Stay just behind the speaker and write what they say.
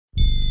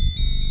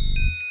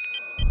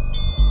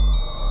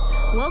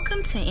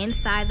Welcome to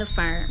Inside the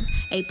Firm,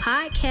 a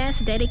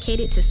podcast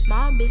dedicated to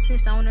small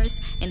business owners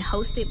and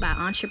hosted by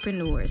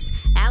entrepreneurs,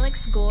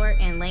 Alex Gore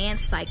and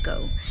Lance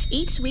Psycho.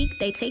 Each week,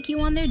 they take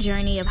you on their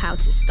journey of how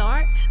to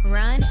start,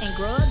 run, and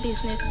grow a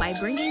business by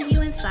bringing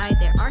you inside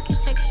their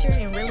architecture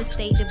and real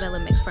estate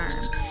development firm.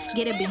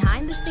 Get a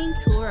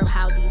behind-the-scenes tour of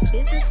how these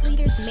business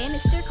leaders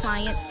manage their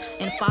clients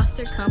and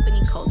foster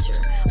company culture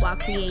while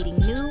creating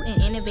new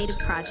and innovative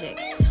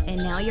projects. And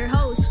now your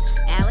hosts,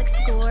 Alex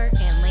Gore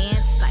and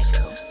Lance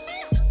Psycho.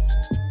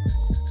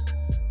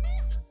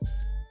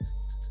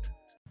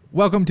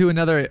 Welcome to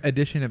another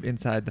edition of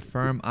Inside the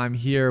Firm. I'm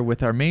here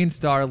with our main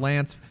star,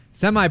 Lance,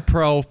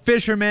 semi-pro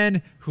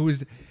fisherman,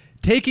 who's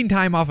taking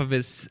time off of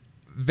his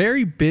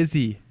very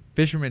busy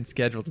fisherman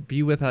schedule to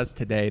be with us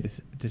today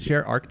to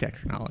share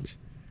architecture knowledge.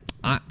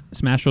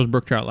 Smashed those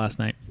brook trout last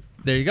night.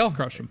 There you go.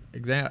 Crush them.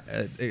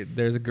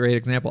 There's a great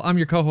example. I'm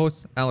your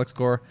co-host, Alex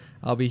Gore.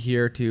 I'll be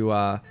here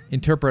to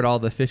interpret all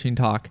the fishing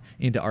talk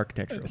into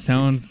architecture.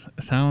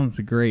 Sounds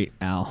great,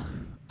 Al.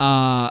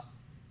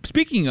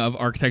 Speaking of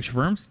architecture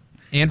firms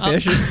and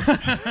fishes,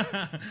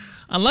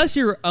 unless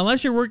you're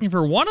working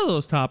for one of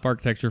those top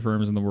architecture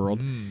firms in the world,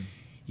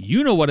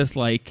 you know what it's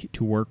like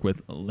to work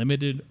with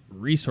limited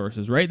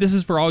resources, right? This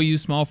is for all you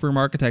small firm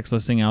architects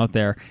listening out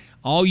there,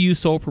 all you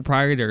sole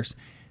proprietors.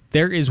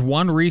 There is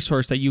one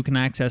resource that you can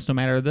access no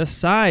matter the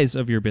size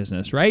of your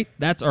business, right?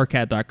 That's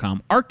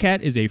ARCAT.com.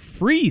 ARCAT is a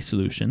free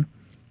solution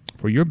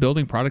for your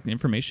building product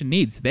information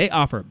needs. They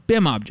offer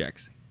BIM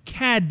objects,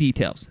 CAD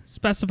details,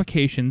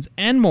 specifications,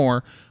 and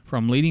more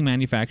from leading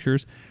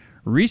manufacturers.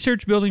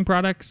 Research building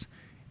products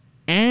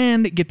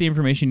and get the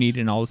information you need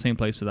in all the same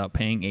place without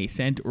paying a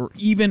cent or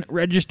even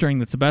registering.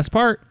 That's the best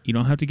part. You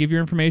don't have to give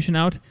your information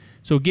out.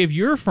 So give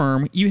your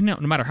firm, even no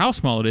matter how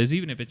small it is,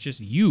 even if it's just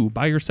you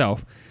by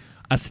yourself,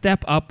 a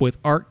step up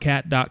with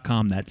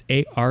arcat.com. That's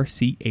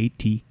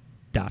ARCAT.com.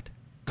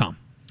 you know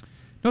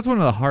what's one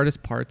of the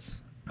hardest parts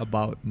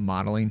about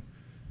modeling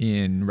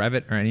in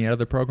Revit or any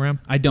other program?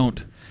 I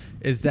don't.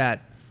 Is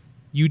that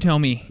You tell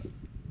me.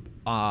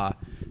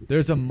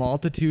 there's a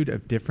multitude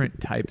of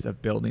different types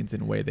of buildings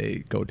and way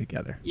they go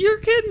together. You're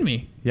kidding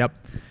me. Yep.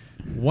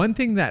 One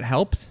thing that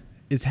helps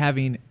is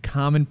having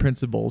common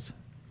principles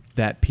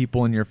that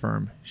people in your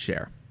firm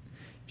share.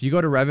 If you go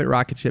to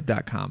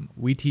RevitRocketship.com,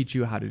 we teach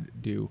you how to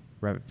do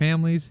Revit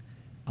families,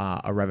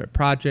 a Revit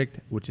project,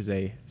 which is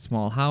a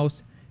small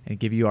house, and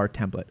give you our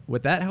template.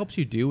 What that helps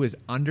you do is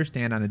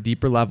understand on a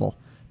deeper level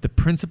the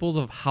principles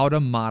of how to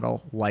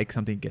model like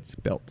something gets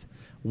built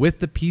with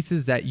the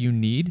pieces that you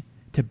need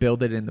to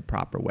build it in the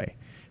proper way.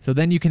 So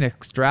then you can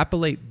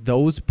extrapolate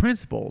those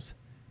principles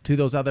to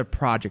those other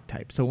project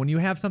types. So when you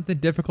have something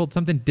difficult,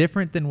 something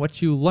different than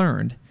what you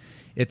learned,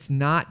 it's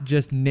not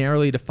just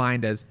narrowly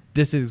defined as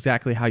this is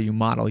exactly how you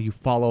model. You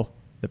follow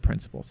the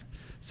principles.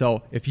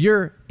 So if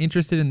you're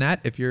interested in that,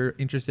 if you're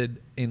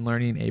interested in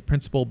learning a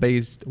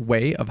principle-based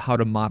way of how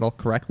to model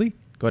correctly,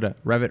 go to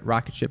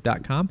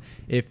RevitRocketship.com.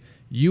 If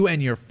you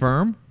and your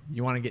firm,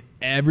 you want to get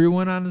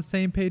everyone on the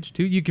same page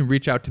too, you can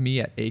reach out to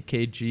me at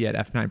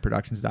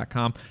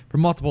akg@f9productions.com. For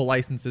multiple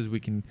licenses, we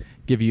can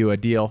give you a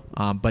deal,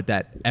 but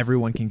that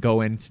everyone can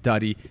go in,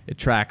 study. It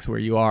tracks where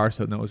you are,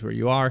 so it knows where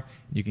you are.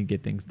 You can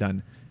get things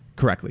done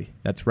correctly.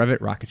 That's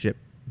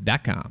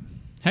RevitRocketship.com.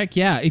 Heck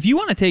yeah. If you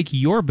want to take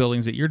your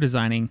buildings that you're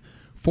designing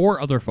for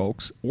other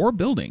folks or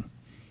building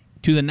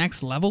to the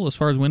next level as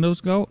far as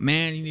windows go,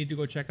 man, you need to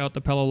go check out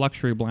the Pella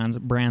Luxury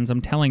brands. I'm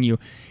telling you,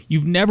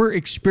 you've never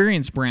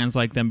experienced brands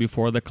like them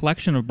before. The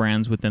collection of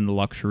brands within the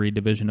luxury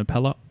division of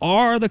Pella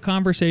are the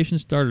conversation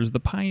starters, the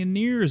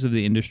pioneers of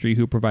the industry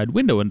who provide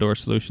window and door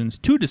solutions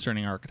to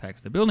discerning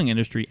architects, the building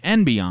industry,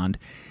 and beyond.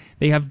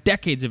 They have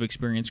decades of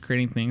experience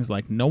creating things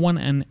like no one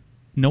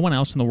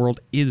else in the world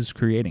is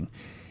creating.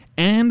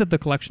 And the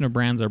collection of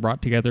brands are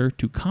brought together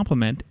to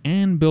complement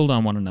and build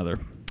on one another.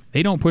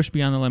 They don't push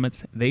beyond the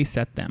limits, they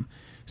set them.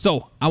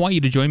 So I want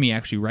you to join me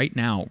actually right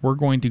now. We're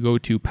going to go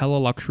to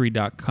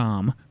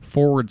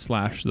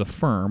PellaLuxury.com/the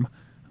firm.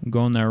 I'm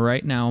going there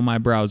right now in my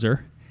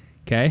browser.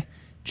 Okay.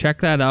 Check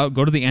that out.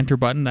 Go to the enter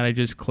button that I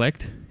just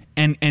clicked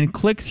and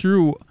click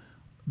through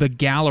the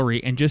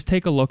gallery and just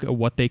take a look at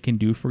what they can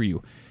do for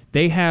you.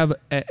 They have,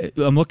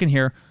 I'm looking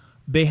here,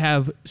 they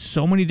have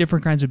so many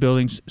different kinds of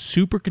buildings,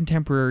 super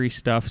contemporary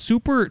stuff,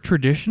 super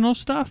traditional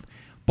stuff.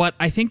 But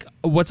I think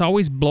what's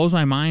always blows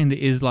my mind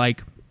is the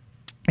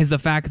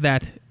fact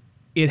that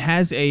it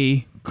has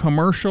a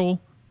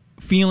commercial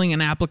feeling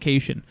and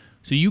application.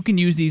 So you can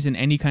use these in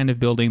any kind of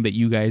building that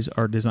you guys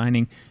are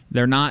designing.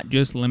 They're not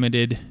just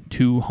limited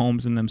to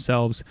homes in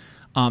themselves.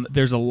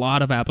 There's a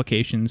lot of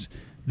applications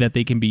that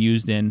they can be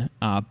used in.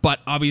 But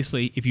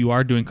obviously, if you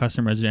are doing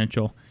custom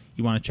residential,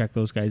 you want to check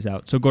those guys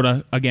out. So go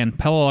to, again,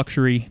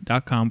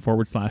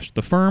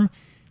 PellaLuxury.com/the firm.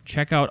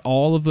 Check out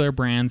all of their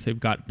brands. They've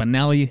got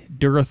Benelli,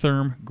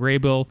 Duratherm,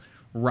 Graybill,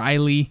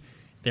 Riley.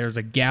 There's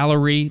a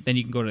gallery. Then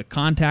you can go to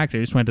contact. I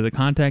just went to the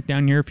contact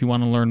down here if you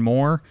want to learn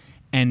more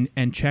and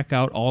check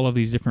out all of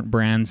these different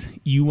brands.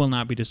 You will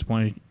not be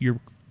disappointed. Your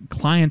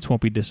clients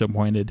won't be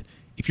disappointed.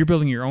 If you're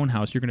building your own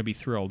house, you're going to be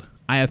thrilled.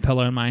 I have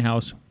Pella in my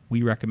house.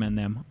 We recommend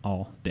them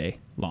all day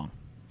long.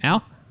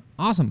 Al?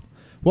 Awesome.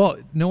 Well,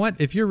 you know what?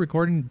 If you're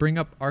recording, bring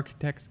up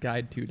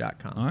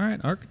architectsguide2.com. All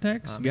right,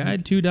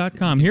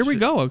 architectsguide2.com. Here we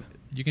go.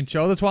 You can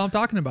show this while I'm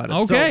talking about it.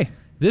 Okay. So,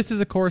 this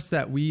is a course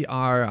that we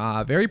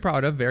are very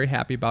proud of, very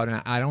happy about,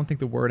 and I don't think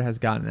the word has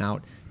gotten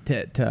out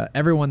to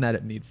everyone that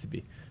it needs to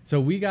be. So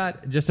we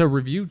got just a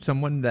review.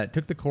 Someone that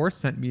took the course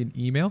sent me an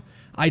email.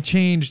 I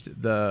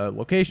changed the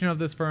location of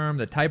this firm,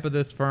 the type of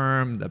this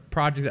firm, the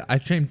project. I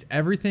changed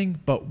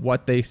everything but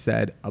what they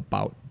said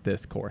about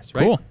this course.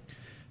 Right? Cool.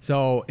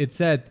 So it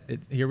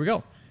said, here we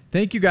go.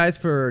 Thank you guys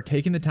for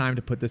taking the time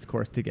to put this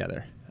course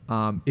together.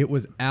 It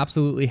was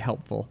absolutely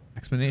helpful.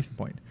 Explanation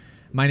point.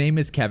 My name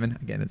is Kevin.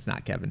 Again, it's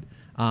not Kevin.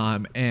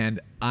 And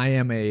I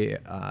am a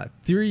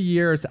 3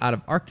 years out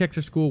of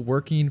architecture school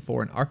working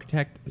for an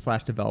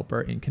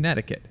architect/developer in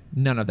Connecticut.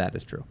 None of that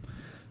is true.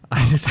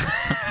 I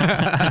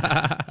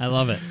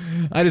love it.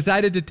 I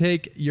decided to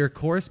take your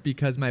course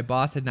because my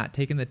boss had not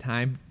taken the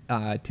time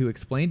to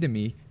explain to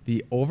me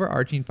the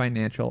overarching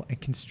financial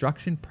and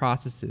construction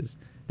processes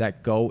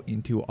that go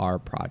into our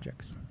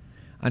projects.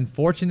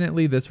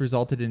 Unfortunately, this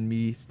resulted in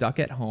me stuck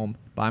at home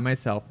by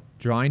myself,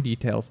 drawing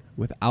details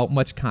without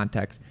much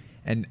context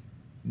and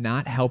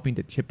not helping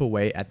to chip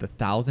away at the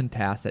 1,000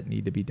 tasks that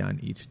need to be done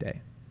each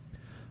day.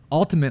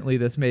 Ultimately,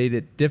 this made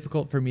it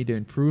difficult for me to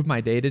improve my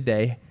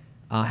day-to-day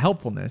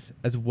helpfulness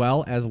as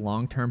well as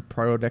long-term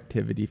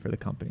productivity for the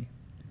company.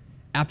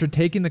 After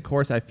taking the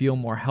course, I feel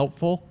more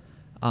helpful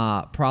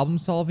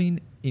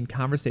problem-solving in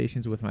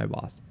conversations with my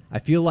boss. I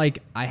feel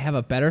like I have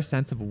a better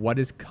sense of what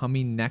is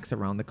coming next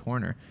around the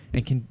corner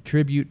and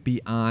contribute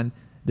beyond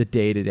the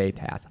day-to-day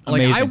tasks.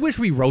 Like, I wish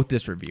we wrote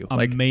this review.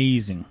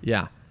 Amazing.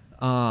 Yeah.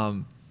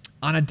 On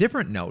a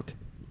different note,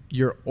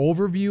 your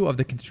overview of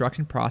the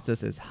construction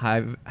process is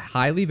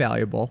highly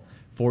valuable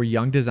for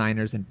young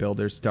designers and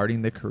builders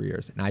starting their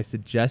careers, and I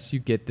suggest you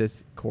get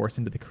this course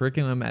into the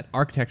curriculum at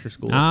architecture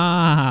schools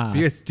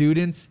because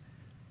students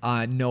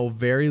know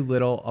very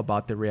little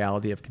about the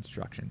reality of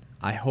construction.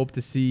 I hope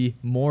to see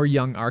more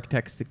young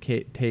architects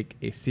take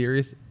a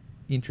serious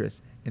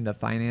interest in the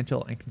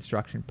financial and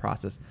construction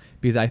process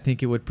because I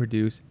think it would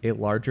produce a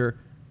larger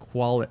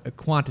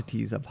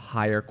quantities of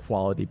higher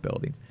quality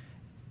buildings.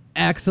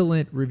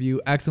 Excellent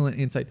review, excellent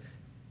insight.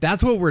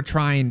 That's what we're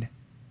trying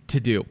to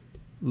do.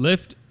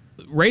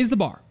 Raise the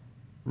bar.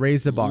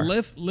 Raise the bar.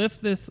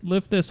 Lift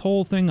this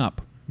whole thing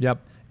up. Yep.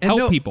 And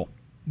Help people.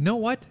 Know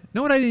what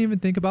I didn't even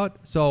think about?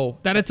 So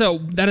that it's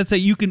a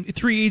you can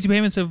 3 easy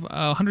payments of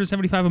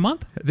 $175 a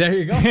month. There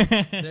you go.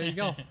 There you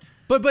go.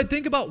 But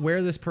think about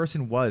where this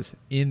person was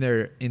in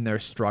their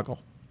struggle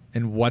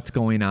and what's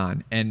going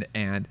on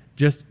and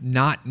just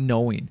not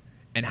knowing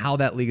and how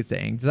that leads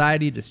to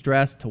anxiety, to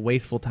stress, to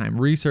wasteful time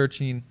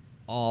researching,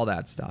 all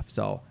that stuff.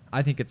 So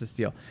I think it's a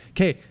steal.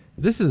 Okay,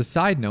 this is a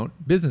side note,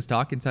 business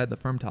talk inside the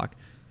firm talk.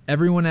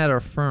 Everyone at our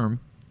firm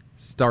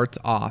starts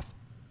off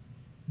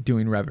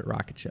doing Revit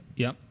Rocketship.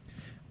 Yep.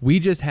 We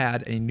just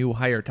had a new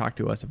hire talk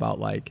to us about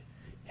like,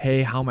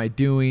 hey, how am I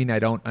doing? I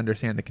don't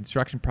understand the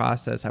construction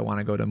process. I want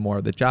to go to more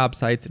of the job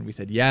sites. And we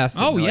said yes.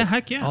 Oh, yeah, like,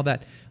 heck yeah. All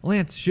that.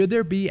 Lance, should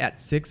there be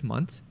at 6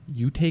 months,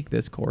 you take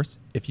this course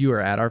if you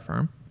are at our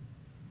firm?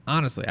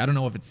 Honestly, I don't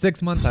know if it's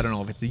 6 months. I don't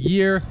know if it's a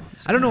year.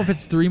 I don't know if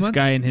it's 3 months.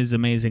 This guy and his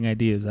amazing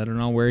ideas. I don't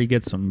know where he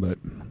gets them, but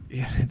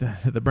yeah,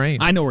 the brain.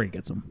 I know where he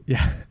gets them.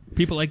 Yeah.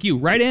 People like you,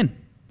 write in.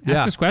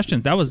 Ask us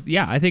questions.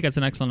 I think that's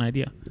an excellent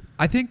idea.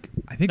 I think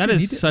that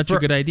is such a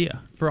good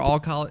idea for all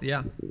college.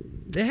 Yeah,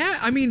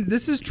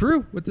 this is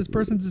true. What this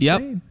person's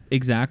saying.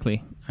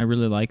 Exactly. I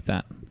really like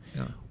that.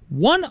 Yeah.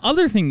 One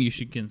other thing you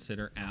should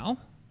consider, Al,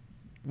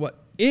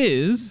 what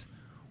is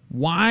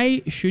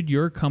why should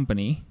your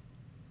company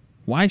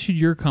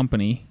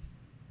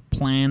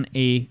plan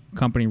a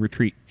company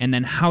retreat, and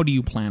then how do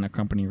you plan a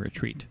company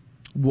retreat?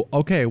 Well,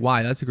 okay,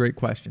 why? That's a great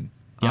question.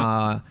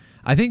 Yeah.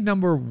 I think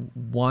number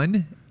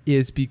one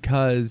is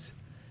because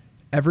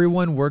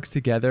everyone works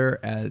together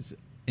as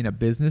in a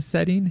business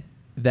setting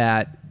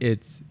that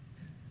it's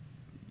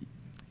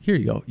here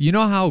you go. You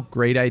know how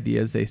great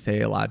ideas they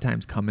say a lot of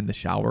times come in the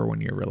shower when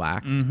you're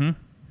relaxed? Mm-hmm.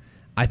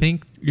 I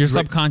think your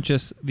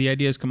subconscious, the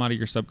ideas come out of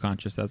your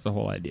subconscious. That's the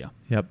whole idea.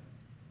 Yep.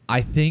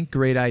 I think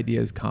great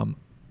ideas come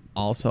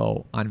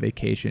also on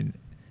vacation,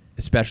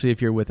 especially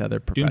if you're with other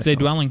professionals.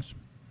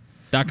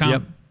 DoomsdayDwellings.com.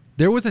 Yep.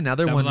 There was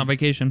another one. That was on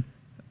vacation.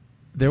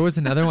 There was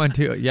another one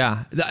too.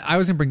 Yeah. I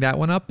was going to bring that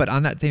one up, but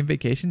on that same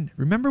vacation,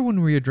 remember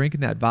when we were drinking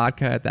that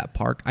vodka at that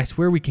park? I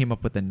swear we came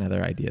up with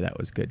another idea that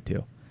was good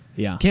too.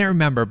 Yeah. Can't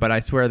remember, but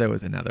I swear there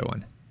was another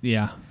one.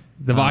 Yeah.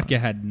 The vodka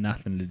had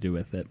nothing to do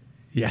with it.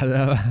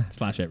 Yeah.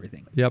 /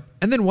 everything. Yep.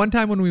 And then one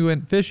time when we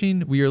went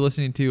fishing, we were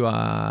listening to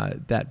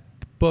that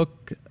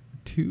book,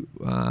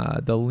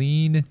 The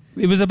Lean.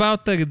 It was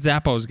about the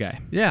Zappos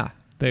guy. Yeah.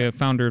 The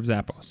founder of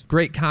Zappos.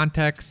 Great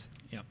context.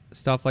 Yep.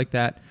 Stuff like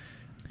that.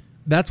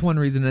 That's one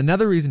reason.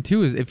 Another reason,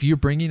 too, is if you're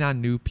bringing on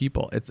new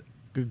people, it's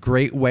a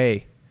great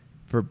way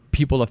for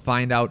people to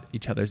find out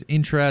each other's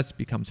interests,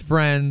 becomes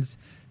friends,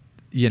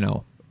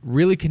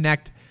 really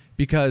connect.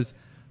 Because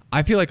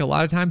I feel like a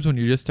lot of times when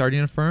you're just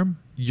starting a firm,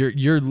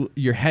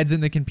 your head's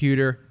in the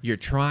computer, you're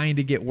trying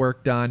to get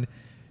work done,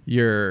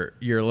 you're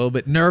a little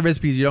bit nervous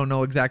because you don't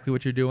know exactly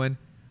what you're doing.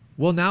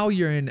 Well, now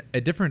you're in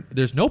a different.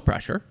 There's no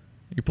pressure.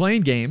 You're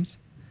playing games,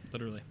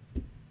 Literally.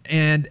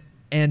 and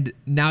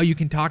now you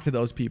can talk to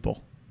those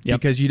people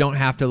because you don't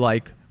have to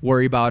like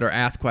worry about or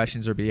ask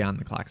questions or be on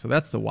the clock. So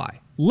that's the why.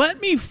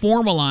 Let me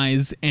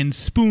formalize and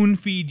spoon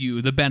feed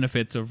you the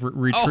benefits of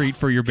retreat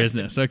for your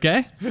business,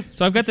 okay?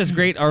 So I've got this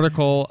great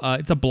article.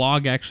 It's a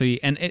blog,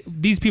 actually, and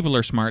these people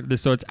are smart.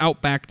 So it's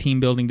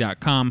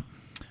outbackteambuilding.com.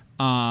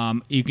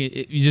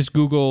 You just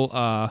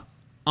Google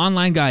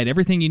online guide,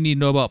 everything you need to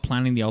know about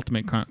planning the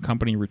ultimate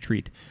company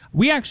retreat.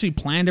 We actually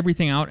planned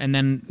everything out, and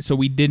then so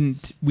I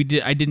didn't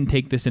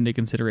take this into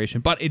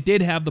consideration, but it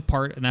did have the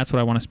part, and that's what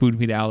I want to spoon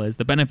feed Al, is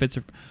the benefits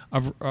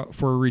of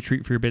for a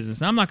retreat for your business.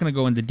 And I'm not going to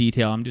go into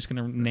detail. I'm just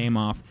going to name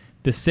off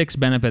the 6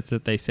 benefits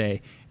that they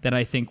say that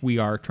I think we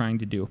are trying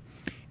to do.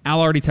 Al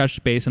already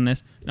touched base on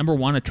this. Number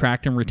 1,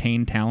 attract and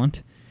retain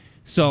talent.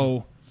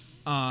 So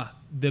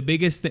the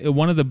biggest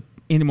one of the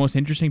most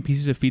interesting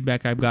pieces of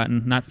feedback I've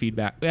gotten, not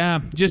feedback,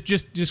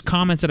 just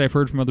comments that I've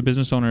heard from other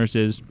business owners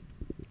is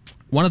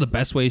one of the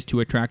best ways to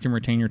attract and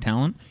retain your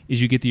talent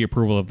is you get the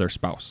approval of their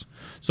spouse.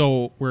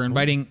 So we're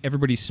inviting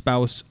everybody's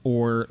spouse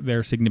or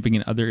their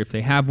significant other, if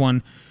they have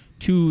one,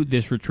 to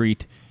this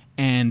retreat.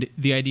 And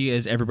the idea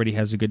is everybody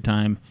has a good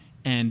time.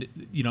 And,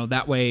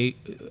 that way,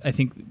 I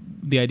think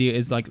the idea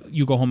is like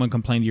you go home and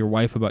complain to your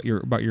wife about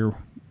your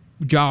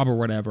job or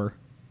whatever.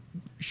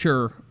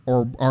 Sure,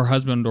 or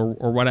husband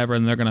or whatever,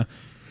 and they're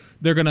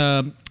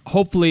gonna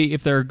hopefully,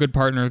 if they're a good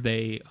partner,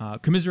 they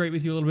commiserate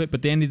with you a little bit. But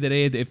at the end of the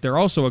day, if they're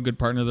also a good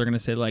partner, they're gonna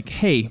say like,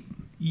 "Hey,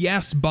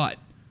 yes, but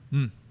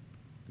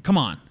come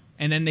on,"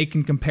 and then they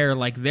can compare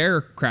like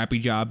their crappy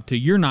job to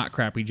your not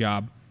crappy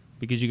job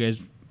because you guys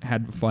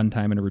had a fun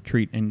time in a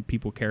retreat, and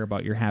people care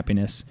about your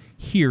happiness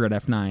here at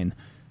F9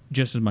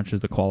 just as much as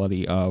the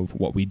quality of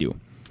what we do.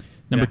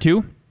 Number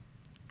 2,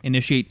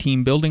 initiate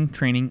team building,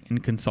 training,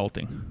 and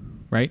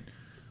consulting. Right.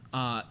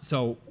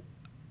 So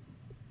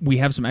we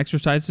have some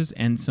exercises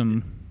and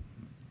some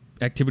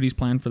activities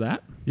planned for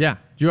that. Yeah.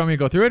 Do you want me to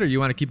go through it, or you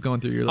want to keep going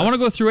through your list? I want to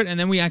go through it, and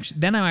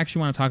then I actually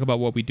want to talk about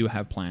what we do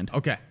have planned.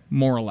 Okay.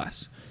 More or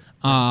less.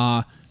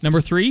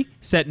 Number 3,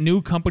 set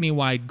new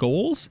company-wide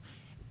goals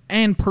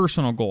and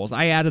personal goals.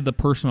 I added the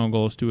personal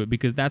goals to it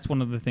because that's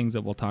one of the things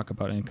that we'll talk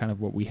about and kind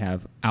of what we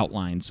have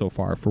outlined so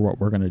far for what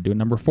we're going to do.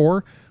 Number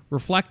 4,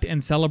 reflect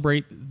and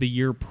celebrate the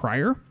year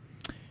prior.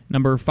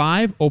 Number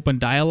 5, open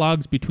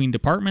dialogues between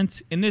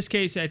departments. In this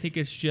case, I think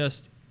it's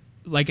just,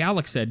 like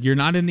Alex said, you're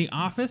not in the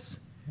office,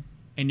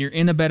 and you're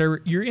in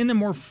a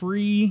more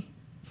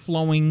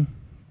free-flowing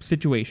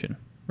situation,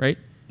 right?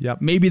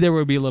 Yep. Maybe there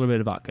would be a little bit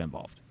of vodka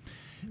involved.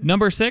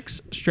 Number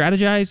 6,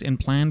 strategize and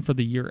plan for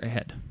the year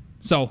ahead.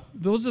 So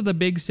those are the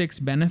big 6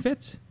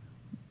 benefits.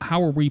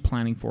 How are we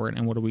planning for it,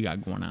 and what do we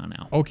got going on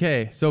now?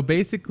 Okay, so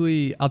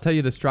basically, I'll tell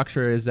you the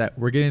structure is that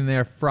we're getting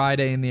there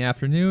Friday in the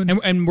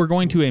afternoon. And we're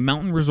going to a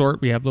mountain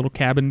resort. We have little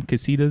cabin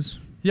casitas.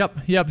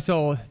 Yep.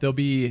 So there'll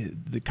be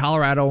the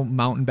Colorado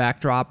mountain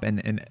backdrop,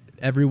 and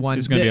everyone.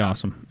 It's going to be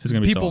awesome. It's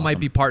going to be people so might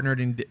awesome. be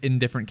partnered in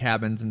different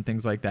cabins and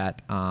things like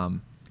that.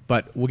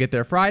 But we'll get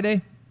there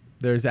Friday.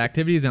 There's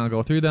activities, and I'll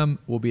go through them.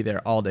 We'll be there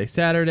all day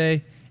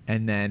Saturday,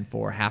 and then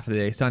for half of the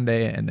day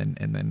Sunday, and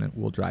then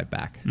we'll drive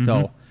back. Mm-hmm.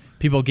 So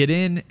people get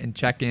in and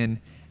check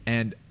in,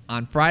 and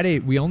on Friday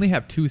we only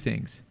have 2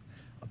 things,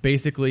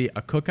 basically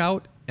a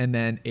cookout and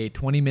then a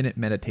 20-minute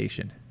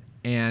meditation.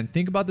 And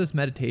think about this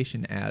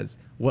meditation as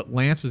what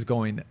Lance was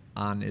going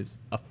on is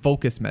a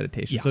focused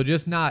meditation. Yeah. So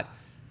just not,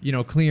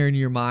 clearing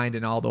your mind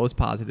and all those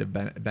positive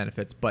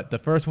benefits, but the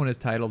first one is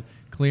titled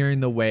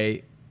 "Clearing the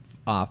Way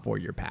for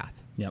Your Path."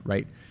 Yep.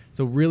 Right.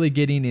 So really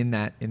getting in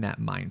that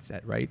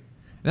mindset, right?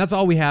 And that's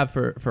all we have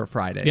for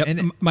Friday. Yep.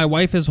 And my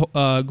wife is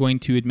going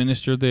to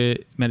administer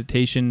the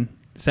meditation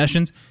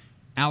sessions.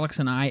 Alex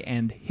and I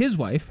and his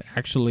wife,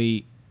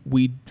 actually,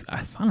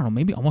 I don't know,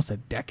 maybe almost a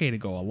decade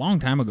ago, a long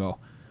time ago,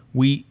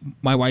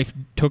 my wife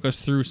took us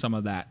through some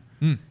of that.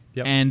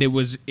 Yep. And it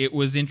was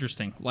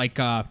interesting. Like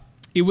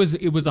it was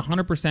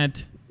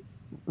 100%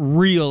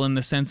 real in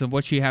the sense of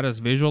what she had us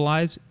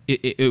visualize.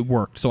 It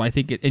worked. So I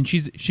think and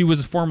she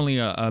was formerly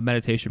a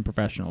meditation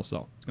professional,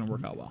 so it's going to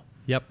work out well.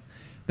 Yep.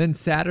 Then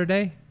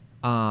Saturday,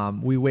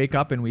 we wake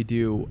up and we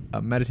do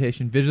a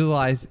meditation,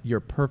 visualize your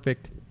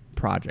perfect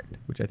project,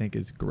 which I think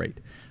is great.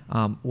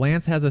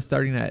 Lance has us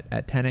starting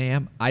at 10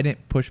 a.m. I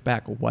didn't push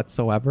back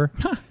whatsoever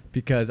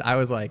because I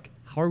was like,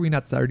 how are we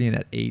not starting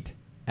at 8?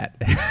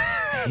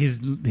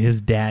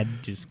 His dad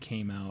just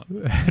came out.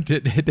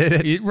 Did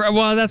it?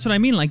 Well, that's what I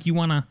mean. Like, you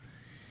want to...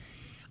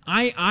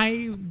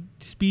 I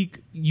speak,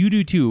 you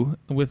do too,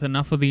 with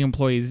enough of the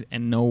employees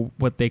and know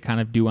what they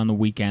kind of do on the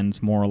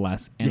weekends, more or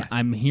less. And Yeah.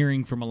 I'm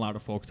hearing from a lot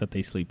of folks that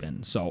they sleep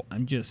in. So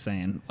I'm just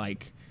saying,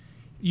 like,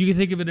 you can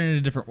think of it in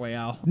a different way,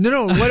 Al.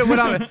 No. What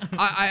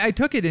I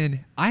took it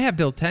in. I have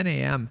till 10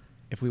 a.m.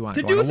 if we want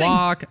to go do on a things.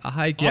 walk, a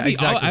hike. Yeah,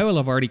 exactly. I will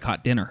have already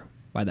caught dinner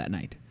by that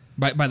night.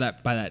 By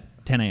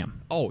that 10 10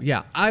 a.m. Oh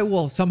yeah, I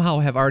will somehow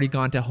have already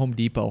gone to Home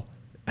Depot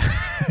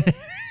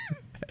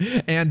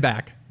and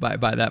back by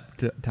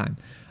that time.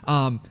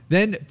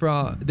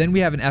 Then we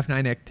have an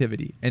F9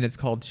 activity, and it's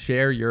called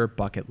Share Your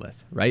Bucket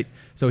List, right?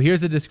 So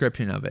here's a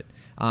description of it.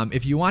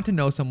 If you want to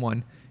know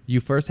someone,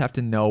 you first have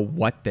to know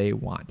what they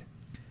want.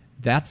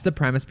 That's the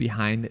premise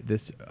behind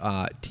this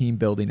team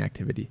building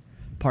activity.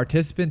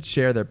 Participants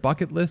share their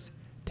bucket list,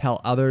 tell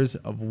others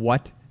of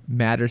what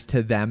matters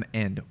to them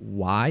and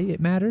why it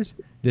matters.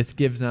 This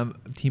gives them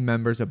team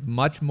members a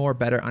much more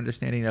better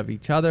understanding of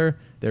each other,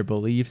 their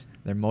beliefs,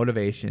 their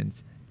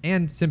motivations,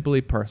 and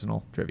simply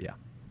personal trivia,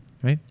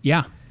 right?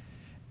 Yeah.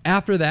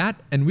 After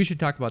that, and we should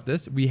talk about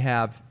this,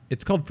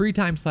 it's called free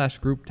time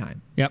 / group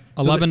time. Yep.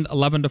 So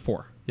 11 to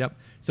 4. Yep.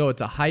 So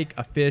it's a hike,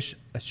 a fish,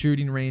 a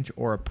shooting range,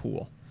 or a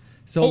pool.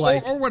 So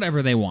or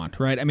whatever they want,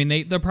 right? I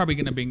mean, they're probably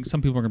going to bring,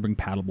 some people are going to bring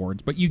paddle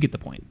boards, but you get the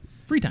point.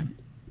 Free time.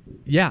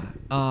 Yeah.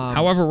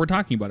 However, we're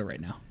talking about it right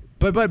now.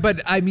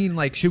 But I mean,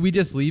 like, should we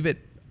just leave it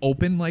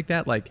open like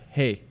that? Like,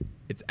 hey,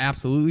 it's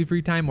absolutely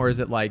free time, or is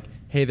it like,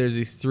 hey, there's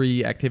these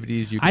 3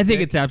 activities you can I think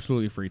pick? it's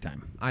absolutely free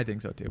time. I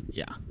think so too.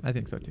 Yeah. I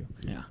think so too.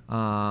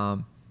 Yeah.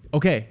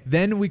 Okay,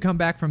 then we come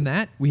back from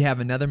that. We have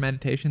another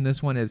meditation.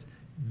 This one is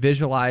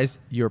visualize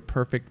your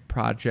perfect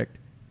project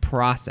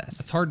process.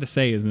 It's hard to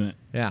say, isn't it?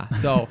 Yeah.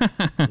 So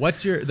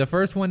the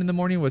first one in the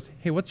morning was,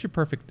 hey, what's your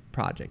perfect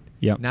project?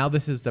 Yep. Now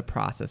this is the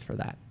process for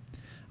that.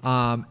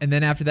 And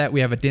then after that, we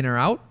have a dinner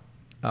out.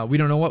 We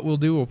don't know what we'll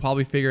do. We'll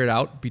probably figure it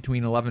out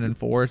between 11 and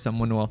 4.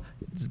 Someone will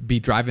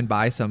be driving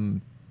by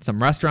some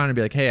restaurant and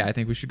be like, hey, I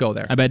think we should go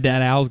there. I bet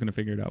Dad Al's going to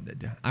figure it out.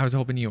 I was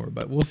hoping you were,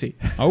 but we'll see.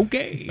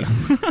 Okay.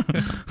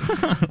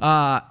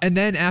 And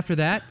then after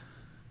that,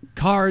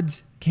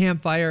 cards,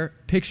 campfire,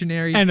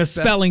 Pictionary. And a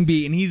spelling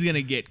bee, and he's going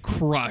to get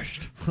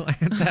crushed.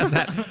 Lance has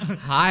that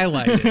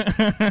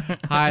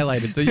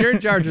highlighted. So you're in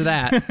charge of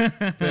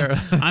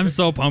that. I'm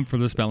so pumped for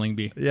the spelling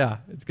bee. Yeah,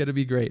 it's going to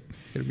be great.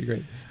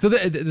 So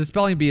the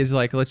spelling bee is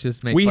like, let's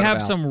just make We fun have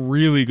of Al. some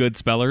really good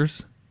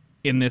spellers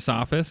in this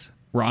office,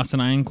 Ross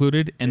and I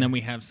included, and then we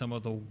have some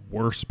of the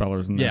worst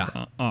spellers in this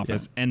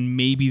office, and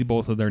maybe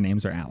both of their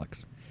names are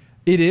Alex.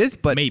 It is,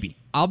 but Maybe.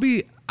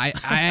 I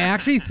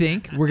actually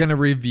think we're going to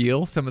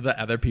reveal some of the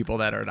other people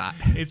that are not.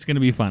 It's going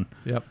to be fun.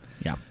 Yep.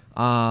 Yeah.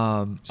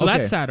 okay. So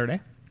that's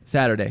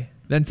Saturday.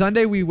 Then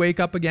Sunday we wake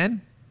up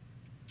again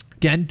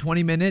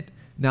 20 minute.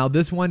 Now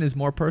this one is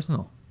more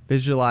personal.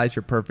 Visualize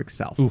your perfect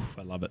self. Oof,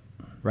 I love it.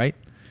 Right?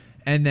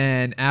 And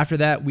then after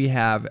that we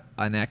have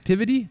an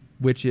activity,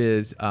 which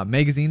is a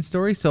magazine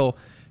story. So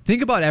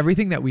think about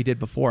everything that we did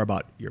before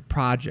about your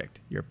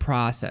project, your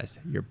process,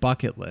 your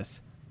bucket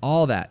list,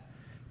 all that.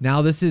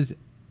 Now this is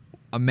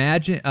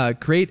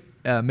create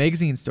a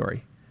magazine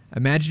story,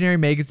 imaginary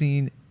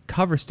magazine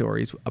cover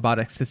stories about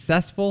a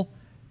successful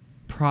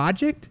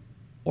project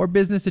or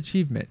business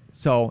achievement.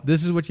 So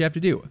this is what you have to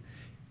do.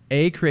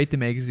 A, create the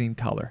magazine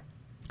cover.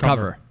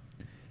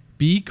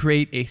 B,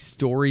 create a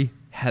story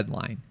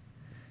headline.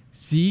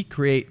 C,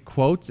 create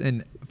quotes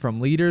from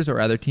leaders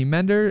or other team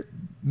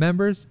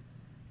members.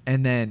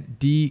 And then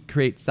D,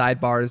 create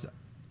sidebars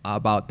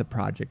about the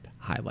project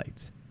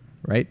highlights,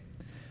 right?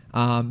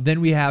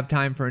 Then we have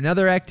time for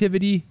another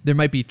activity. There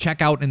might be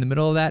checkout in the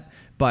middle of that,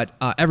 but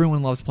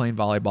everyone loves playing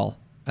volleyball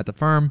at the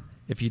firm.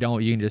 If you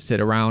don't, you can just sit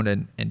around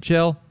and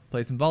chill,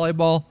 play some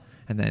volleyball,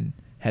 and then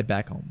head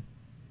back home.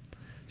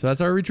 So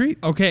that's our retreat.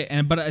 Okay,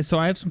 so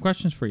I have some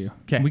questions for you.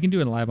 'Kay. We can do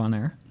it live on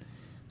air.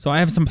 So I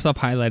have some stuff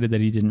highlighted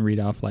that he didn't read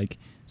off.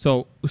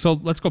 So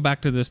let's go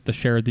back to this, the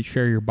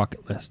share your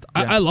bucket list.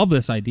 Yeah. I love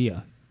this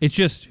idea. It's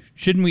just,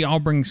 shouldn't we all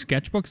bring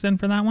sketchbooks then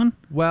for that one?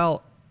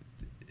 Well,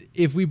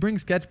 if we bring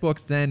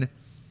sketchbooks, then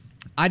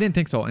I didn't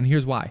think so, and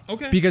here's why.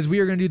 Okay. Because we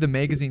are going to do the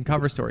magazine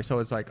cover story, so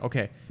it's like,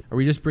 okay, are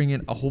we just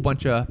bringing a whole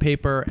bunch of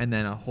paper and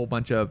then a whole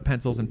bunch of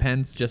pencils and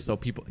pens just so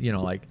people,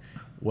 like,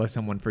 what if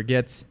someone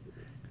forgets?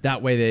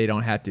 That way they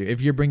don't have to.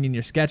 If you're bringing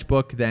your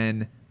sketchbook,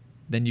 then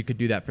you could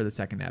do that for the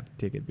second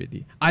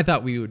activity. I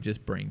thought we would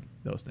just bring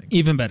those things.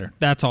 Even better.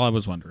 That's all I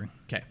was wondering.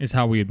 'Kay. Is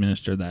how we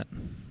administer that.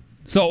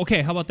 So,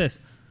 okay, how about this?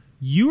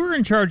 You are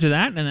in charge of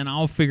that, and then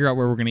I'll figure out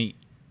where we're going to eat.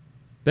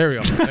 There we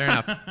go. Fair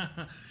enough.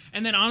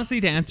 And then,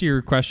 honestly, to answer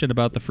your question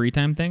about the free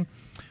time thing,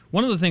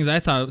 one of the things I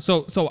thought of,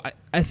 so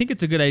I think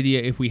it's a good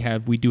idea if we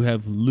do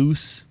have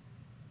loose.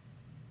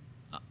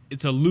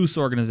 It's a loose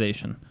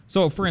organization.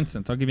 So, for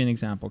instance, I'll give you an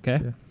example. Okay,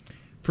 Yeah.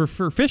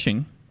 For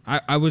fishing,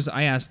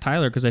 I asked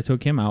Tyler because I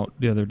took him out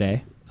the other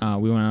day.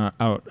 We went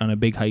out on a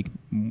big hike,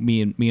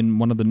 me and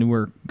one of the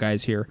newer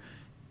guys here,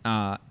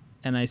 and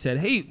I said,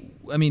 hey,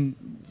 I mean,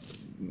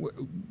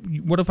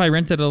 what if I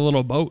rented a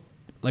little boat?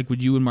 Like,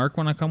 would you and Mark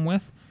want to come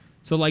with?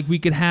 So, like, we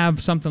could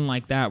have something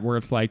like that where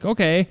it's like,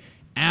 okay,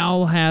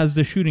 Al has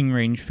the shooting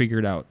range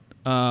figured out.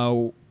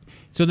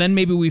 So then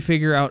maybe we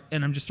figure out,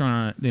 and I'm just throwing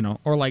on it,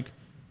 or like,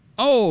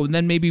 oh, and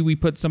then maybe we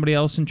put somebody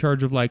else in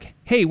charge of like,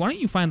 hey, why don't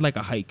you find like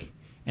a hike?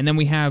 And then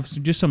we have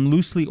just some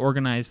loosely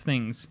organized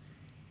things.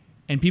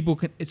 And people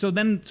can, so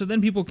then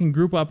people can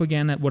group up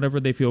again at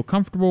whatever they feel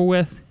comfortable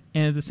with.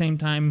 And at the same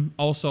time,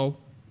 also,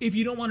 if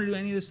you don't want to do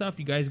any of this stuff,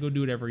 you guys go do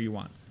whatever you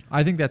want.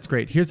 I think that's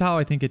great. Here's how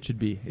I think it should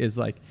be: is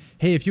like,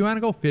 hey, if you want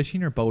to go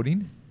fishing or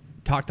boating,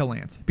 talk to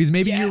Lance, because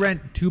maybe you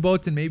rent 2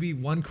 boats and maybe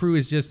one crew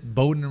is just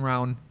boating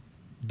around,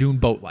 doing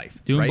boat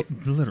life, right?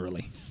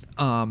 Literally.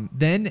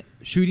 Then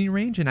shooting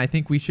range, and I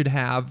think we should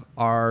have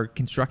our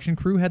construction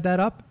crew head that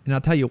up, and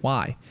I'll tell you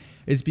why.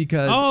 It's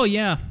because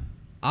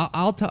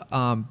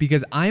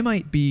because I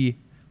might be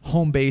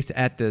home base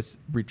at this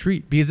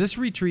retreat, because this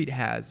retreat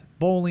has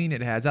bowling,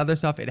 it has other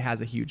stuff, it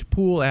has a huge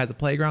pool, it has a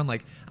playground.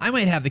 Like, I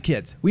might have the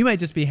kids. We might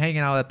just be hanging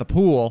out at the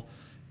pool,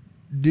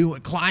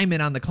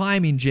 climbing on the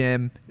climbing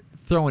gym,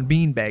 throwing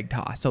beanbag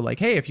toss. So like,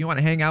 hey, if you want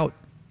to hang out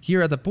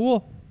here at the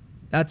pool,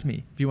 that's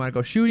me. If you want to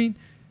go shooting,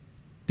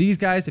 these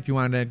guys. If you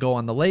want to go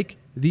on the lake,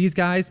 these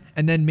guys.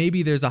 And then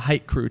maybe there's a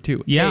hike crew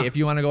too. Yeah. Hey, if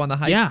you want to go on the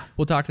hike,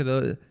 we'll talk to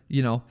the,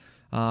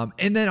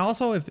 and then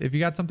also if you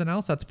got something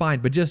else, that's fine.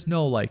 But just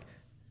know, like,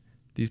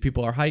 these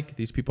people are hike,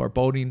 these people are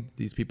boating,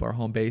 these people are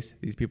home base,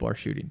 these people are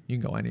shooting. You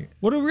can go anywhere.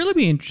 What will really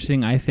be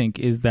interesting, I think,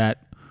 is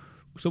that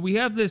so we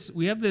have this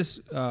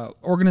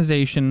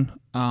organization,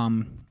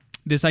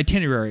 this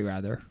itinerary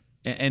rather,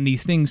 and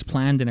these things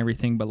planned and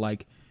everything. But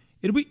like,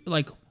 it'll be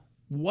like,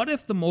 what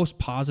if the most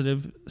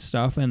positive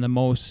stuff and the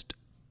most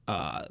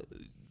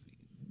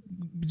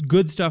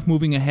good stuff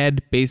moving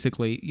ahead,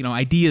 basically,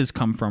 ideas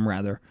come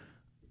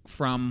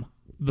from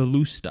the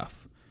loose stuff.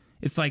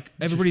 It's like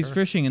everybody's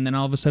fishing, and then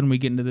all of a sudden we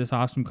get into this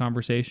awesome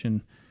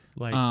conversation.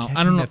 Like,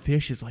 catching a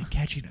fish is like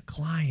catching a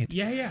client.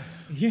 Yeah.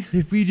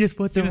 If we just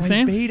put the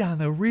right bait on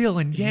the reel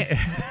and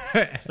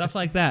stuff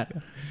like that.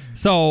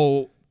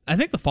 So I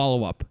think the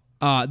follow-up,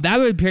 that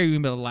would probably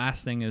be the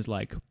last thing, is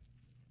like,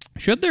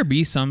 should there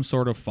be some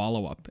sort of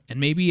follow-up? And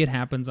maybe it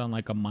happens on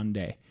like a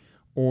Monday,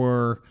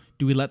 or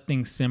do we let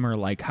things simmer?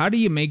 Like, how do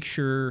you make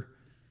sure...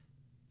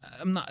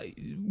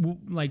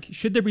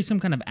 should there be some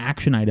kind of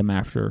action item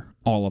after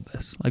all of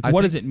this? Like,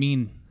 what does it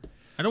mean?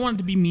 I don't want it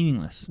to be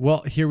meaningless.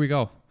 Well, here we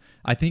go.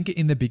 I think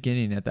in the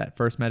beginning, at that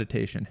first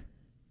meditation,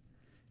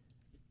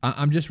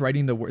 I'm just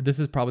writing the word. This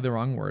is probably the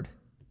wrong word,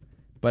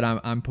 but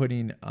I'm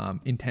putting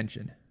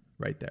intention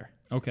right there.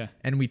 Okay.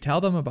 And we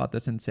tell them about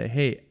this and say,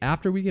 hey,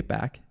 after we get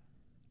back,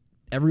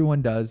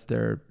 everyone does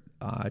their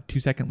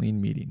 2-second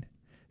lean meeting.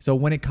 So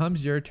when it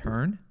comes your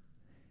turn,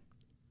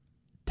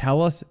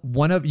 tell us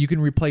you can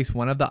replace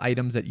one of the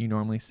items that you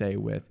normally say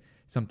with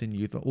something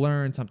you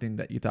learned, something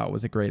that you thought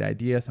was a great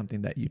idea,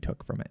 something that you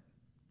took from it.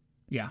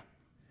 Yeah.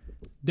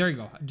 There you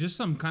go. Just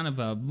some kind of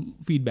a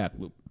feedback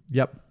loop.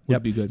 Yep.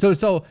 Would be good.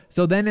 So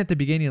then at the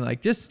beginning,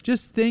 like, just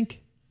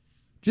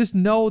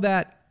know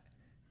that,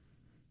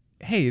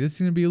 hey, this is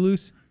going to be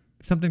loose.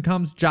 If something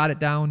comes, jot it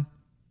down,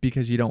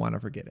 because you don't want to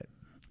forget it.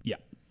 Yeah.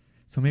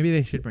 So maybe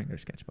they should bring their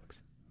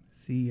sketchbooks.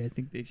 See, I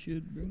think they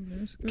should bring their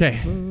sketchbooks. Okay,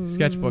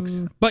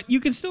 sketchbooks. But you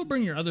can still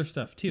bring your other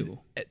stuff too.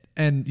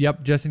 And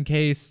just in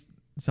case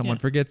someone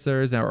forgets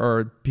theirs,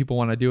 or people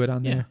want to do it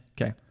on there.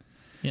 Okay.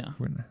 Yeah.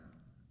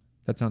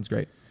 That sounds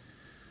great.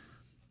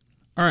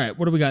 All right,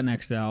 what do we got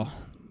next, Al?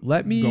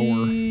 Let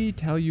me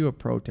tell you a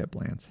pro tip,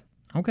 Lance.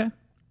 Okay.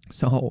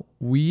 So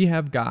we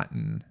have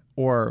gotten,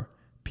 or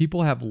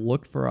people have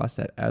looked for us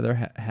at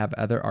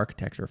other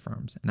architecture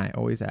firms, and I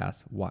always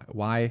ask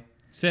why.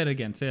 Say it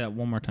again. Say that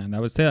one more time.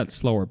 Say that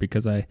slower,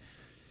 because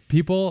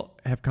people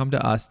have come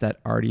to us that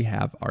already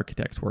have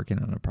architects working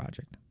on a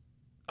project.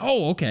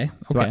 Oh, okay.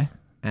 So okay.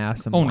 I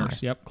ask them owners. Why.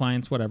 Yep.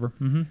 Clients. Whatever.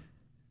 Mm-hmm.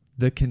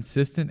 The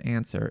consistent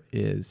answer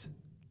is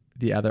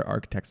the other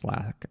architect's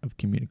lack of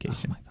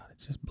communication. Oh my God, it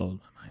just blows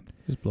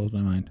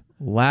my mind.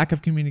 Lack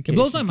of communication. It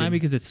blows my mind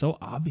because it's so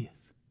obvious.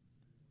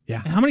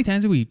 Yeah. And how many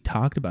times have we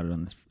talked about it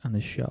on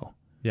this show?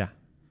 Yeah.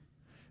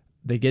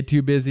 They get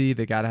too busy.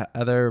 They got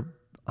other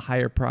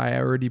higher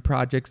priority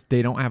projects.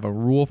 They don't have a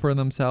rule for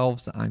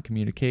themselves on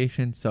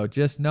communication. So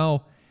just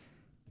know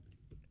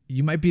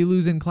you might be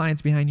losing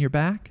clients behind your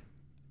back,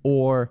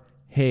 or,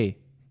 hey,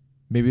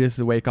 maybe this is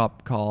a wake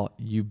up call.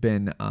 You've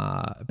been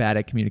bad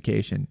at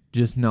communication.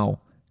 Just know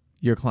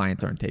your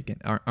clients aren't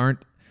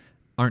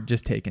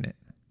just taking it.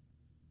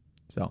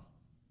 So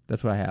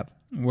that's what I have.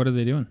 What are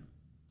they doing?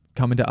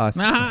 Coming to us.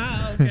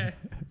 Okay.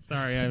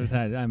 Sorry,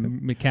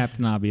 I'm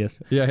Captain Obvious.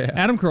 Yeah.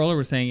 Adam Carolla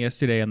was saying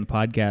yesterday on the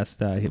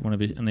podcast,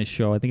 on his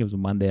show, I think it was a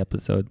Monday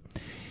episode,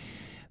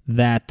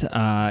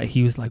 that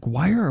he was like,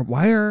 why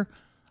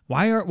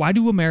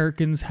do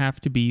Americans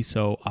have to be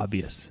so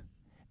obvious?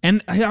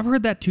 And I've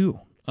heard that too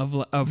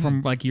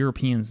from like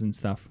Europeans and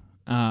stuff,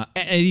 and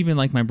even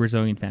like my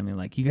Brazilian family.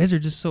 Like, you guys are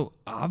just so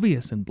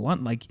obvious and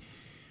blunt. Like,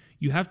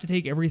 you have to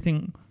take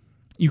everything.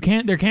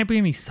 There can't be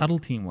any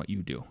subtlety in what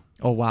you do.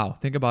 Oh, wow.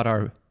 Think about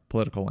our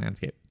political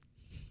landscape.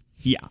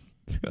 Yeah.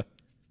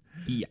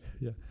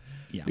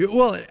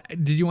 Well,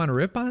 did you want to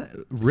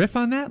riff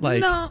on that? Like,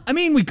 no, I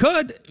mean, we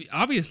could.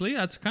 Obviously,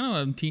 that's kind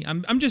of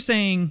I'm just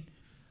saying.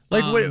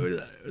 Like,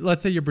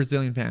 let's say your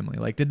Brazilian family.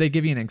 Like, did they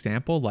give you an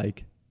example?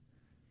 Like,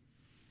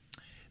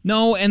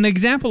 no. And the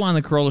example on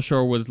the Carolla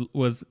show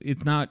was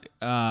it's not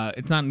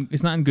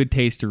in good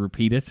taste to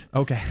repeat it.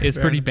 Okay, it's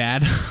pretty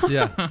bad.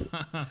 Yeah.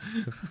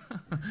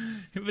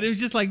 But it was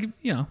just like,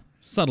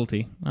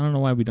 subtlety. I don't know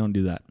why we don't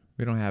do that.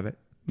 We don't have it.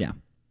 Yeah.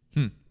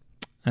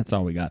 That's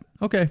all we got.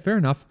 Okay, fair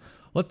enough.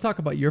 Let's talk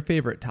about your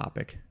favorite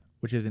topic,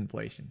 which is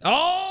inflation.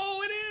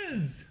 Oh, it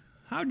is.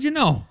 How'd you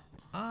know?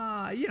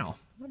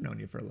 I've known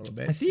you for a little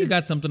bit. I see you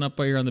got something up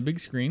here on the big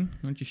screen.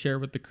 Why don't you share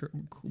with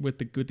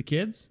the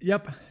kids?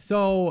 Yep.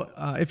 So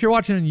if you're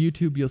watching on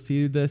YouTube, you'll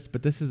see this,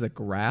 but this is a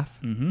graph,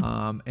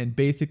 and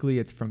basically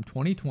it's from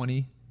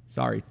 2020.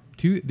 Sorry,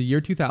 to the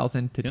year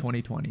 2000 to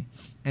 2020,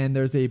 and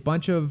there's a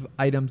bunch of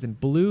items in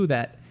blue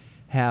that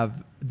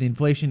have the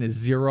inflation is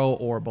 0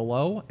 or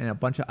below, and a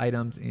bunch of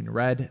items in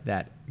red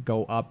that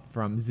go up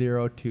from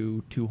 0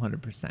 to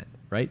 200%.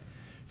 Right.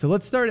 So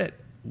let's start at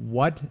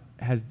what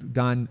has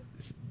done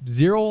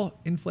 0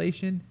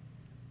 inflation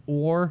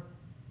or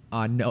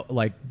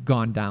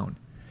gone down.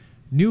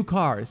 New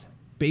cars,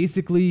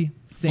 basically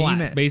same.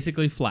 Flat.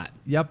 Basically flat.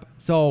 Yep.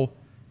 So,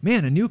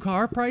 man, a new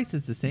car price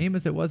is the same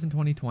as it was in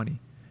 2020.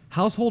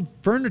 Household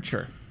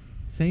furniture,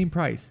 same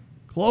price.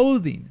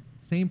 Clothing,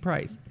 same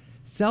price.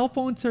 Cell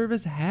phone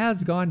service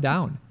has gone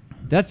down.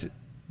 That's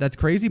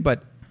crazy,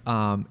 but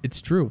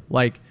it's true.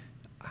 Like,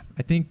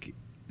 I think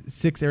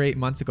 6 or 8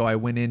 months ago, I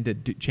went in to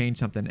change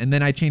something, and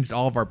then I changed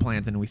all of our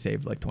plans, and we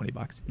saved like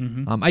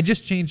 $20. I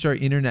just changed our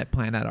internet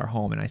plan at our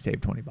home, and I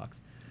saved $20.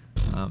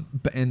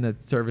 And the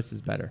service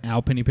is better.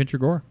 Al Penny Pincher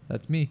Gore.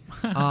 That's me.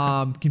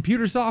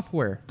 Computer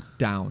software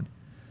down.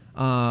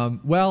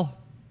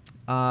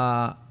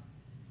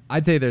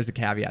 I'd say there's a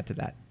caveat to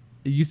that.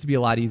 It used to be a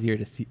lot easier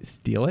to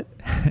steal it,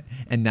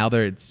 and now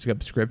they're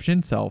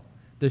subscription, so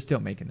they're still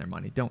making their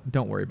money.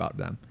 Don't worry about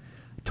them.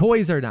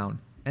 Toys are down,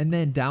 and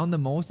then down the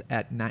most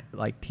at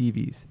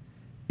TVs.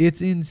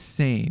 It's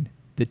insane,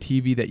 the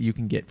TV that you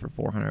can get for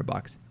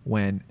 $400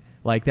 when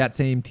like that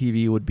same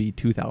TV would be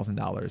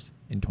 $2,000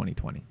 in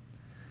 2020.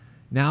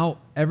 Now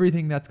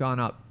everything that's gone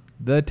up,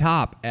 the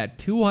top at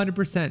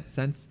 200%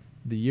 since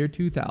the year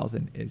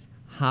 2000 is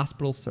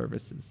hospital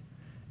services.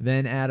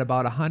 Then at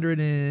about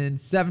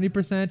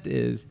 170%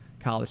 is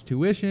college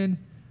tuition.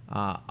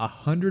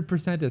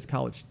 100% is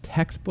college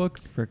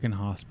textbooks. Frickin'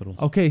 hospitals.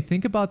 Okay,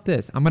 think about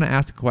this. I'm going to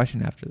ask a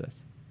question after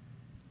this.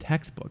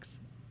 Textbooks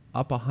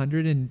up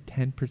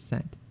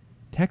 110%.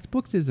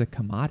 Textbooks is a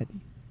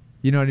commodity.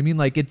 You know what I mean?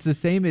 Like, it's the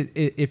same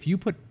if you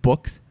put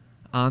books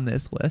on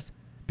this list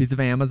because of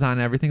Amazon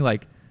and everything.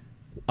 Like,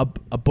 a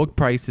book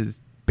price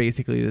is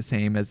basically the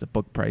same as a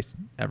book price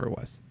ever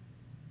was.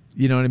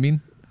 You know what I mean?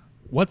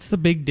 What's the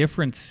big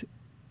difference?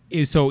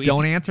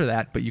 Don't answer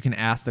that, but you can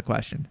ask the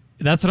question.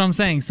 That's what I'm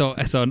saying. So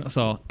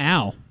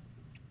Al,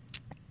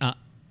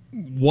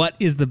 what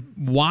do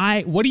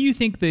you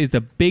think is the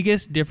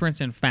biggest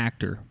difference and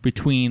factor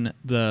between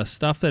the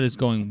stuff that is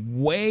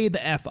going way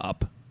the F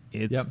up?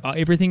 It's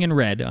everything in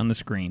red on the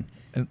screen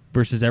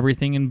versus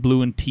everything in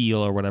blue and teal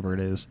or whatever it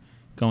is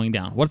going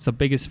down. What's the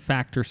biggest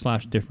factor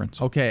 /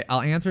 difference? Okay,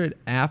 I'll answer it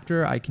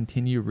after I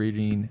continue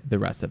reading the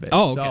rest of it.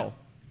 Oh, okay.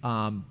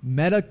 So,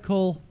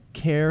 medical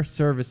care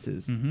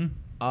services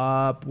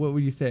up, what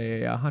would you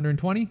say,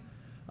 120?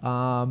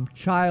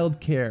 Child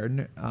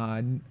care,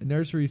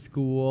 nursery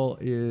school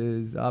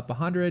is up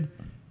 100.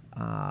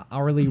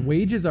 Hourly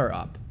wages are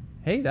up.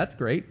 Hey, that's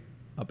great.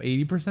 Up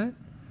 80%.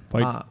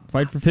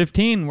 Fight for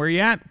 15. Where you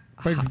at?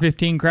 Fight for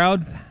 15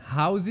 crowd.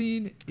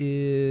 Housing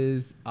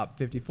is up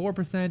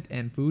 54%,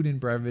 and food and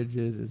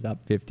beverages is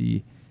up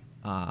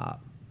 54%.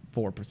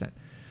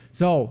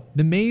 So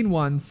the main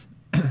ones,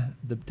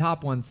 the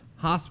top ones,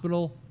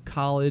 hospital,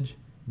 college,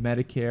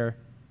 Medicare,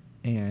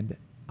 and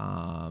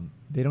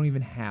they don't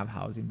even have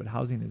housing, but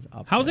housing is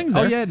up. Housing's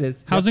there. Oh, yeah, it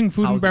is. Housing,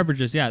 food, and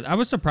beverages. Yeah, I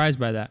was surprised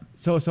by that.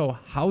 So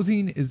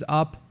housing is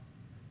up.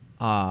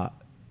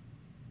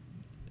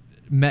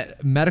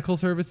 Medical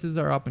services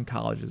are up, and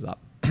college is up.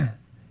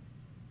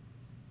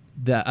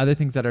 The other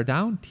things that are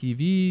down,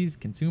 TVs,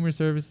 consumer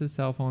services,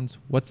 cell phones,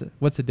 what's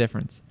the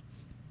difference?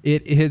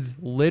 It is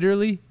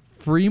literally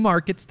free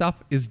market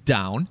stuff is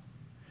down.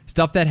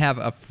 Stuff that have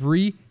a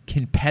free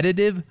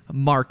competitive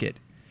market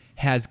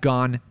has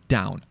gone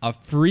down. A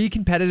free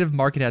competitive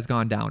market has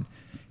gone down.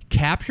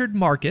 Captured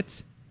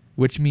markets,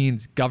 which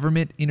means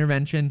government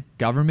intervention,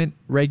 government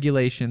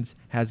regulations,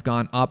 has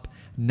gone up.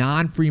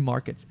 Non-free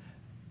markets.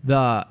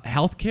 The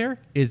healthcare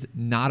is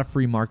not a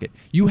free market.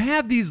 You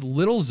have these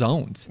little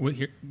zones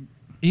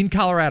in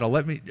Colorado.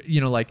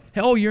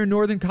 Oh, you're in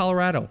northern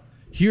Colorado.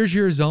 Here's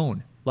your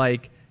zone.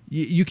 Like,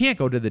 you can't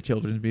go to the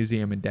Children's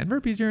Museum in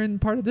Denver because you're in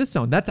part of this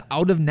zone. That's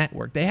out of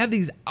network. They have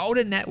these out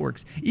of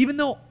networks, even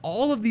though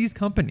all of these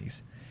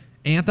companies,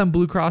 Anthem,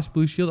 Blue Cross,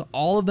 Blue Shield,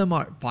 all of them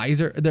are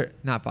Pfizer. They're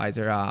not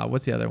Pfizer.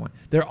 What's the other one?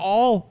 They're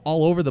all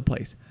over the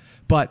place.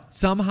 But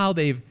somehow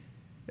they've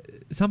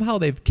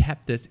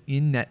kept this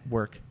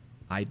in-network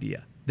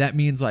idea. That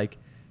means, like,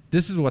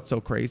 this is what's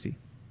so crazy.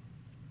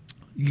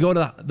 You go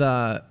to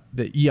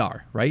the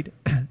ER, right?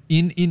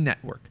 in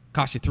network,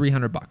 costs you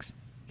 $300.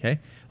 Okay,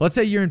 let's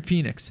say you're in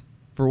Phoenix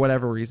for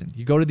whatever reason.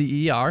 You go to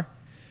the ER,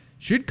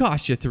 should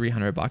cost you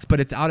 $300, but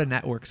it's out of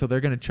network, so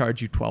they're going to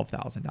charge you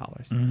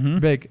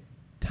 $12,000. Big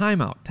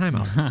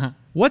timeout.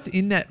 What's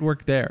in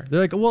network there?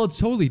 They're like, well, it's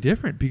totally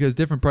different because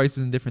different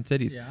prices in different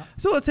cities. Yeah.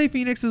 So let's say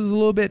Phoenix is a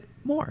little bit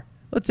more.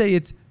 Let's say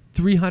it's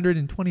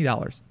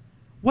 $320.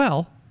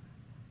 well,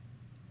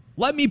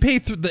 let me pay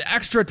through the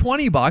extra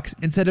 $20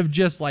 instead of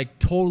just like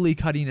totally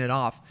cutting it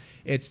off.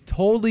 It's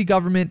totally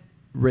government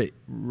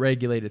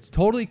regulated. It's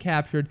totally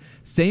captured.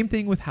 Same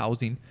thing with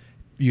housing.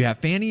 You have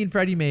Fannie and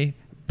Freddie Mae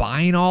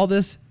buying all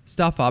this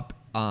stuff up.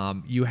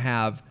 You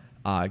have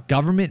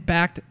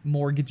government-backed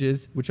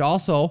mortgages, which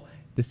also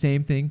the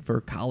same thing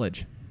for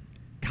college.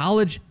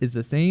 College is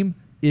the same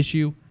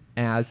issue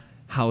as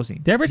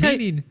housing.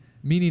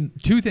 Meaning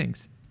two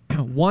things.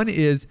 One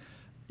is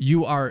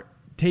you are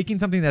taking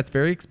something that's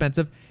very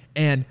expensive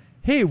and,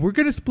 hey, we're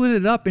going to split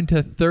it up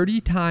into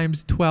 30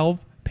 times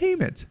 12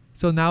 payments.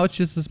 So now it's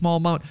just a small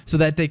amount so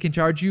that they can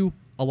charge you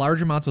a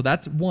large amount. So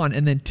that's one.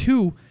 And then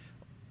two,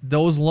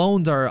 those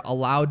loans are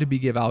allowed to be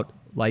given out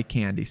like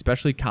candy,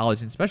 especially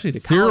college and especially to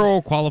college.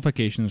 Zero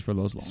qualifications for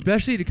those loans.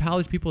 Especially to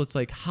college people, it's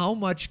like, how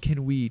much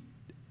can we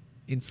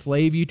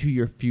enslave you to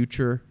your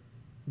future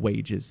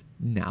wages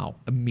now,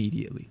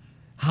 immediately?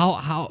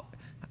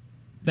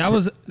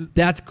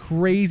 That's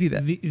crazy.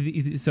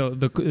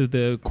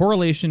 The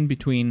correlation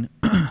between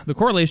the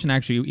correlation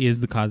actually is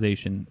the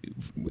causation,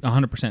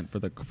 100%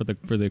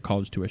 for the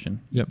college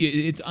tuition. Yep.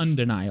 It's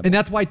undeniable, and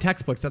that's why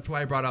textbooks. That's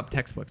why I brought up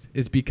textbooks,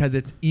 is because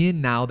it's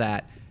in now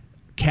that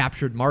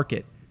captured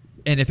market.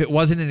 And if it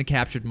wasn't in a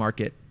captured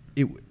market,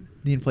 the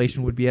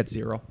inflation would be at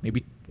 0,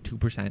 maybe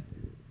 2%.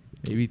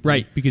 Maybe 3%.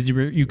 Right, because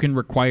you can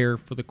require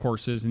for the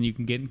courses and you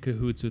can get in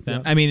cahoots with them.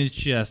 Yep. I mean, it's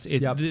just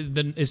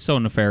it's so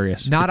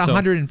nefarious. Not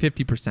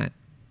 150%.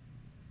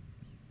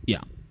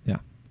 Yeah. Yeah.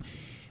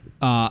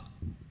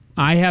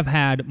 I have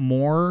had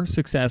more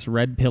success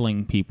red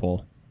pilling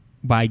people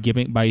by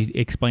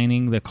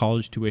explaining the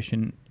college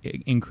tuition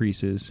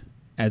increases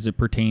as it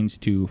pertains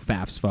to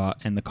FAFSA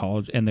and the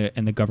college and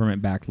the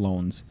government backed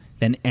loans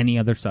than any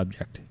other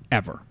subject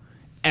ever.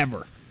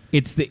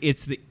 It's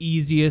the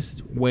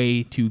easiest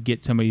way to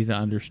get somebody to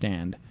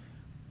understand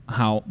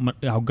how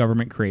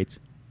government creates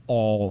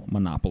all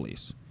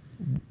monopolies.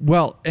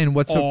 Well, and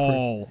what's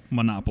all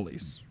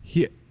monopolies.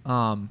 Here's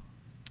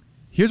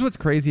what's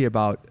crazy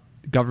about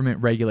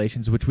government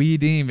regulations, which we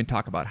didn't even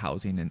talk about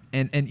housing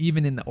and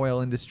even in the oil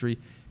industry.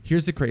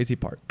 Here's the crazy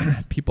part.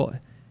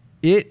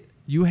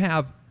 You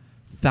have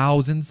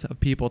thousands of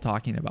people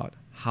talking about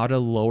how to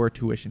lower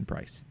tuition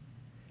price.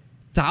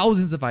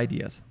 Thousands of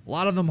ideas. A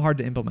lot of them hard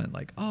to implement.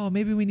 Like, oh,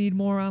 maybe we need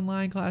more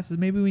online classes.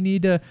 Maybe we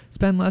need to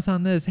spend less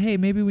on this. Hey,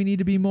 maybe we need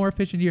to be more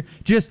efficient here.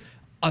 Just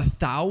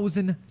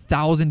 1,000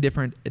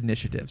 different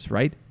initiatives,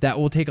 right? That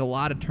will take a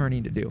lot of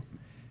turning to do.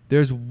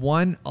 There's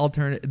one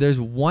alternative. There's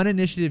one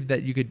initiative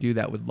that you could do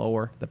that would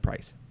lower the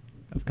price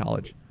of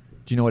college.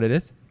 Do you know what it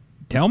is?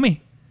 Tell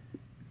me.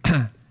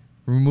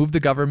 Remove the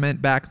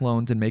government-backed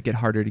loans and make it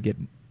harder to get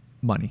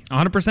money.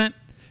 100%.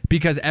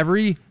 Because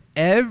every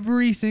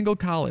single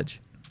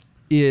college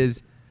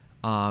is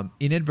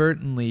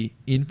inadvertently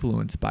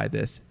influenced by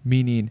this,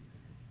 meaning,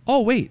 oh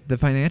wait, the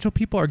financial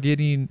people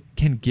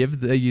can give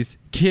these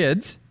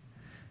kids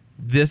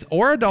this,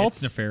 or adults,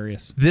 it's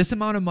nefarious, this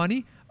amount of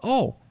money.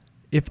 Oh,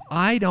 if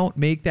I don't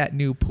make that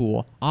new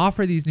pool,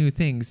 offer these new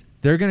things,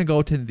 they're going to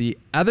go to the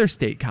other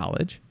state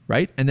college,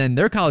 right? And then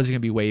their college is going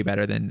to be way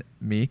better than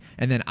me.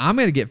 And then I'm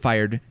going to get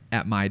fired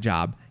at my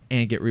job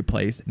and get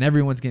replaced. And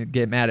everyone's going to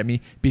get mad at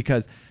me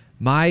because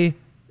my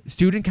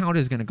student count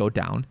is going to go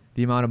down.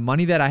 The amount of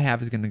money that I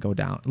have is going to go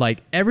down.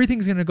 Like,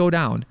 everything's going to go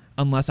down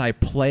unless I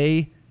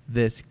play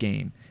this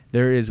game.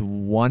 There is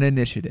one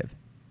initiative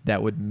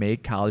that would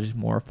make colleges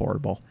more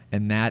affordable,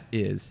 and that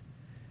is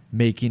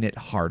making it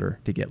harder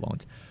to get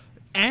loans.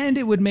 And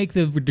it would make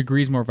the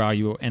degrees more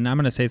valuable. And I'm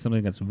going to say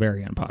something that's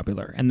very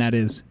unpopular, and that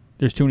is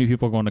there's too many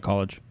people going to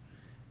college.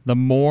 The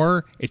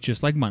more, it's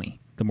just like money.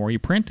 The more you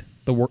print,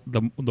 the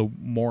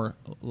more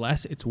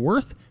less it's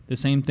worth. The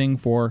same thing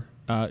for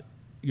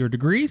your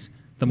degrees.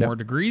 The more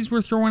degrees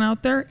we're throwing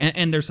out there,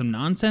 and there's some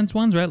nonsense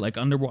ones, right? Like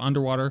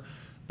underwater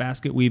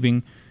basket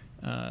weaving,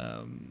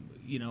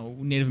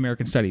 Native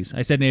American studies.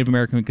 I said Native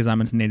American because I'm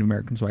a Native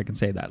American, so I can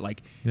say that.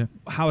 Like,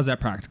 how is that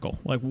practical?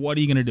 Like, what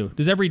are you going to do?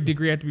 Does every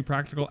degree have to be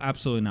practical?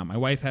 Absolutely not. My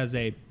wife has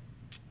a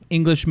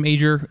English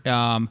major.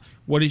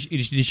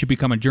 Did she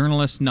become a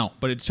journalist? No,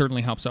 but it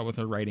certainly helps out with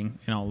her writing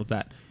and all of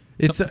that.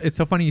 It's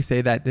so funny you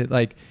say that.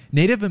 Like,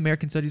 Native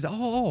American studies,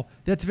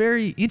 that's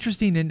very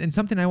interesting and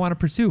something I want to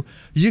pursue.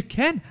 You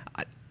can.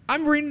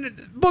 I'm reading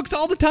books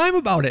all the time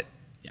about it.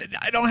 Yeah.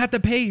 I don't have to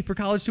pay for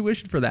college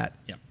tuition for that.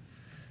 Yep.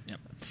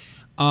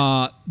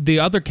 The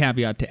other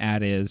caveat to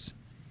add is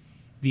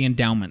the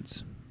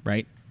endowments,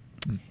 right?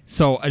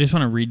 So I just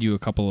want to read you a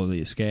couple of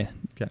these, okay?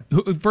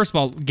 First of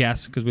all,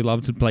 guess, because we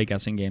love to play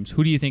guessing games.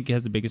 Who do you think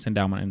has the biggest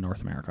endowment in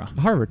North America?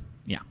 Harvard.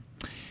 Yeah.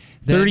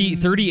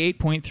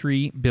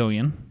 38.3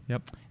 billion.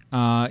 Yep.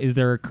 Is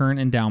their current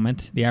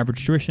endowment. The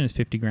average tuition is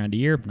 $50,000 a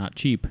year. Not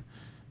cheap,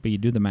 but you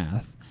do the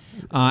math.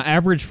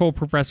 Average full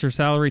professor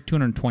salary,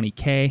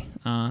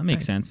 $220K.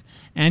 Makes sense.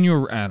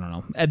 Annual, I don't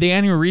know. The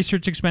annual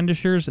research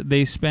expenditures,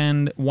 they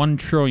spend $1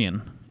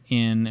 trillion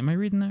in. Am I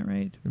reading that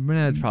right?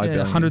 That's probably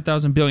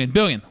 100,000 billion.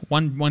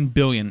 $1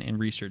 billion in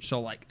research. So,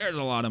 like, there's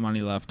a lot of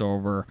money left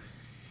over.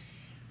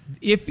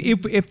 If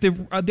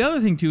the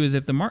other thing too is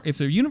if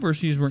the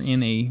universities were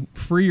in a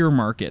freer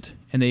market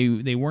and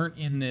they weren't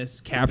in this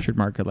captured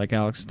market like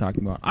Alex is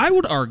talking about, I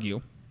would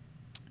argue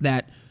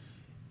that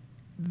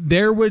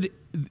the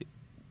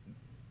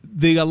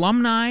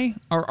alumni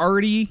are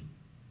already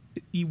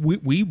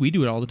we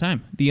do it all the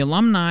time. The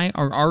alumni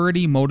are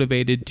already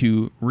motivated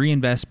to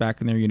reinvest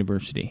back in their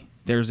university.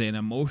 There's an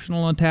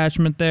emotional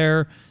attachment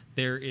there.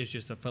 There is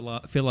just a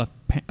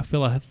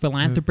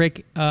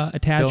philanthropic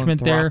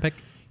attachment there.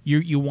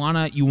 You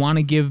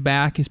wanna give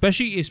back,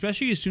 especially as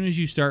soon as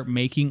you start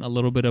making a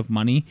little bit of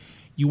money.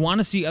 You want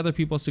to see other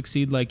people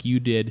succeed like you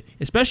did,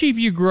 especially if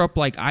you grew up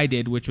like I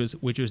did, which was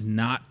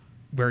no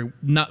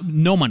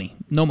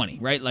money,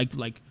 right?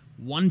 Like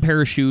one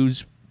pair of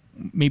shoes,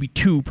 maybe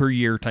 2 per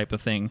year type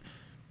of thing.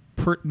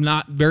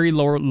 Not very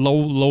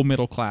low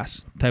middle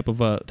class type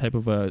of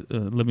a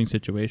living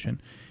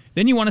situation.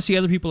 Then you want to see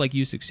other people like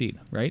you succeed,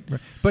 right?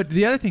 But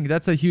the other thing,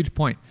 that's a huge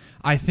point.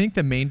 I think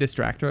the main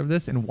distractor of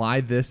this and why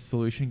this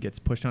solution gets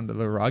pushed under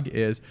the rug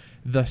is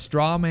the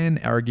straw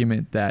man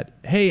argument that,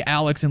 hey,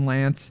 Alex and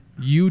Lance,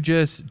 you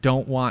just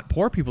don't want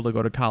poor people to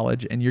go to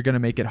college and you're going to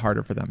make it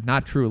harder for them.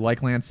 Not true.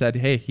 Like Lance said,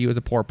 hey, he was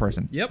a poor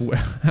person. Yep.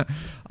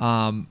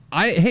 Got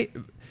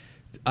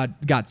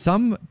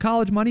some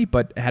college money,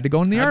 but had to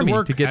go in the army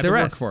to get the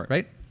rest, for it.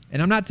 right?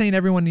 And I'm not saying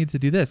everyone needs to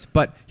do this,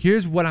 but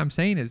here's what I'm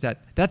saying is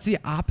that's the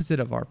opposite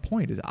of our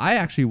point. Is I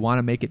actually want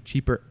to make it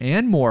cheaper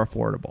and more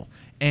affordable.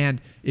 And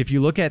if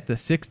you look at the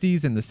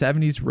 60s and the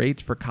 70s rates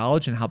for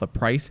college and how the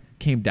price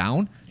came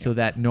down, so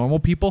that normal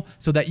people,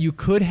 so that you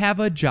could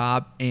have a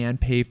job and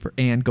pay for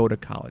and go to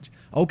college.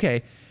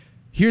 Okay,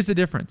 here's the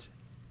difference.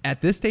 At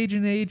this stage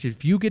in age,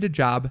 if you get a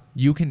job,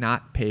 you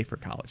cannot pay for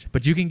college,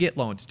 but you can get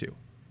loans too.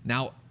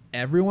 Now,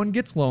 everyone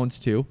gets loans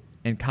too,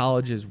 and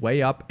college is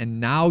way up,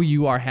 and now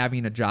you are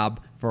having a job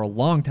for a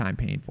long time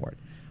paying for it.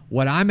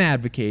 What I'm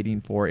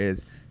advocating for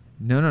is,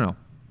 no.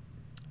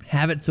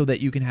 Have it so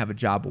that you can have a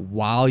job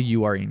while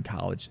you are in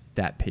college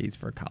that pays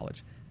for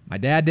college. My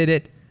dad did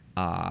it.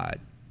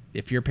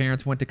 If your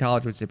parents went to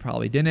college, which they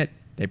probably didn't,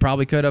 they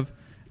probably could have.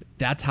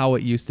 That's how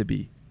it used to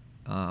be.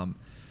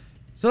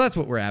 So that's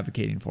what we're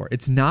advocating for.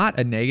 It's not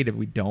a negative.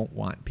 We don't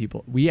want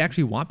people. We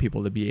actually want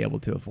people to be able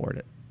to afford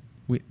it.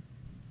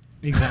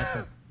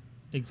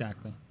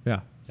 Exactly. Yeah.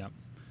 Yep.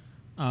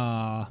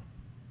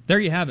 There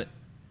you have it.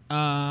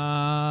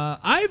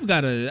 I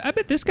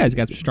bet this guy's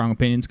got some strong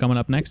opinions coming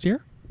up next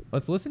year.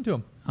 Let's listen to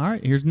him. All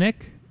right, here's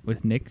Nick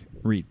with Nick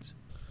Reads.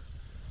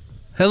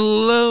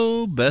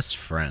 Hello, best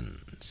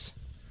friends.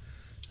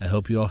 I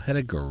hope you all had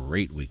a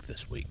great week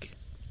this week.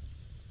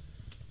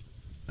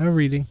 Our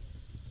reading.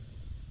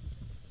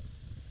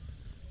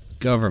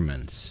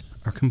 Governments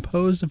are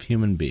composed of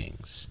human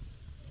beings,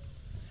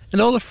 and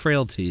all the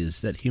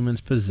frailties that humans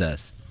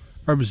possess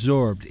are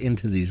absorbed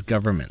into these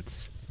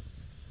governments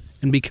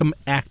and become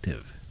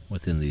active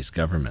within these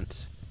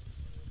governments.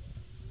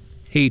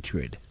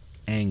 Hatred,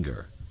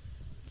 anger,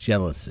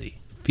 jealousy,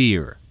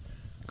 fear,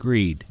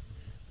 greed,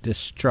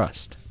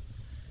 distrust,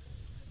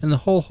 and the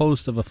whole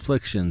host of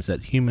afflictions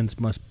that humans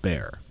must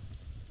bear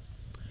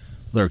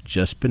lurk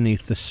just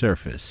beneath the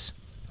surface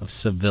of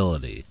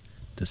civility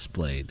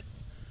displayed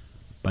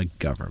by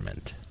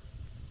government.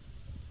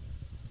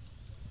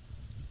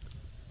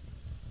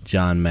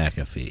 John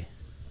McAfee.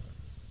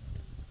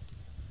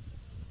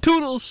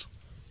 Toodles!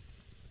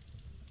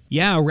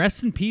 Yeah,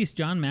 rest in peace,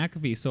 John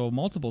McAfee. So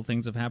multiple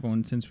things have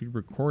happened since we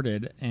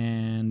recorded,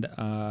 and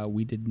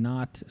we did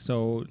not.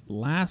 So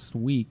last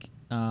week,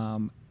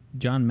 John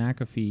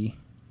McAfee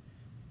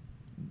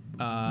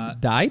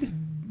Died?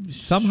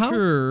 Somehow?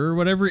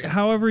 Sure,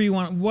 however you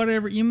want,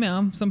 whatever.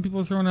 Some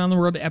people are throwing it on the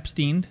word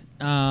Epstein.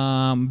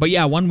 But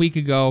yeah, 1 week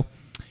ago,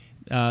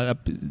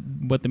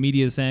 what the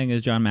media is saying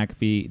is John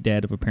McAfee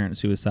dead of apparent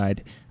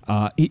suicide.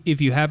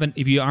 If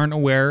you aren't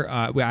aware,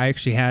 I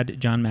actually had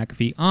John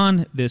McAfee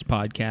on this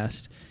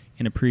podcast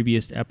in a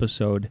previous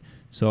episode.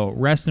 So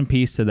rest in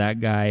peace to that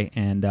guy,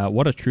 and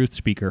what a truth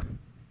speaker.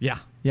 Yeah.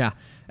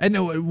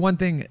 And one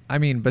thing, I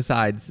mean,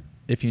 besides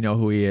if you know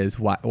who he is,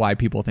 why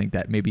people think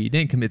that maybe he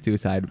didn't commit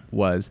suicide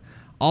was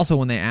also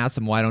when they asked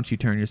him, why don't you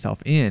turn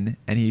yourself in?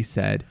 And he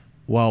said,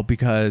 well,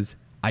 because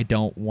I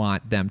don't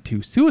want them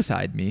to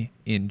suicide me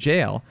in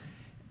jail,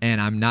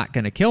 and I'm not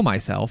going to kill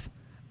myself.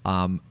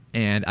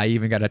 And I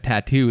even got a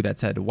tattoo that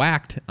said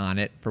whacked on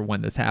it for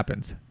when this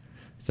happens.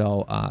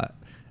 So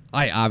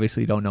I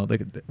obviously don't know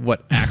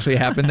what actually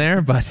happened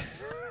there, but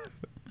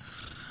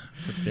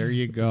there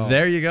you go.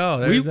 There you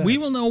go. We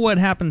will know what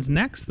happens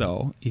next,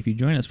 though, if you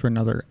join us for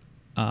another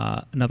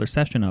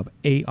session of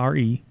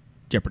ARE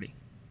Jeopardy.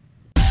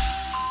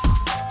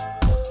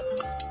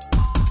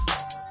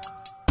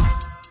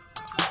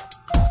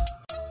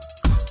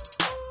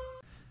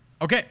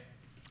 Okay.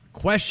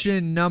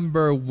 Question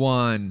number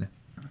 1.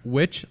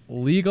 Which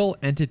legal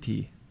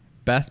entity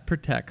best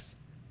protects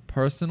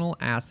personal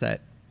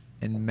asset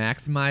and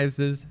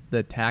maximizes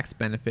the tax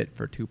benefit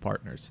for two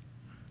partners?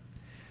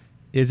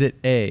 Is it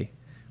A,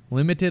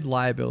 limited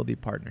liability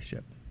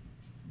partnership?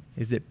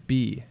 Is it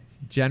B,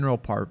 general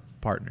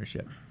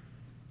partnership?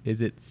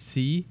 Is it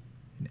C,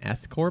 an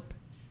S corp,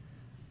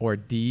 or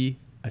D,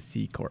 a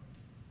C corp?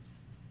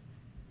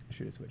 I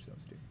should have switched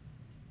those two.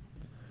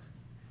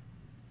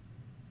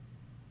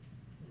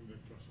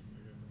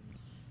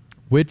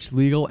 Which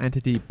legal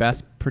entity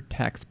best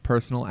protects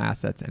personal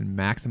assets and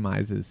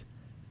maximizes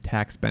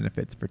tax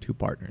benefits for two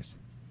partners?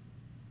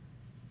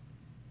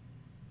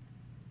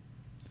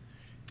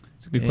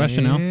 It's a good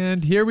question now.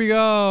 And here we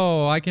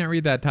go. I can't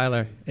read that,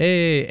 Tyler.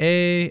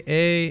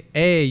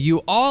 A.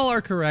 You all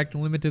are correct.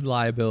 Limited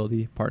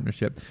liability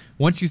partnership.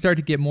 Once you start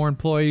to get more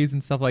employees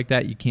and stuff like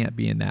that, you can't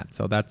be in that.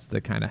 So that's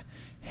the kind of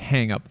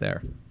hang up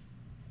there.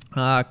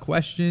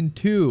 Question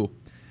 2.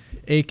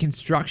 A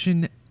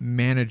construction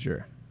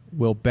manager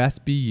will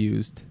best be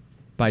used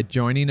by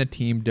joining a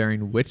team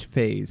during which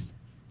phase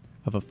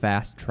of a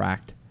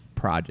fast-tracked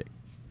project?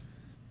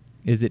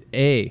 Is it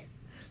A,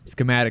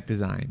 schematic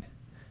design,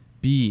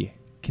 B,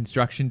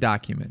 construction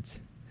documents,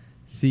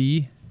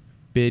 C,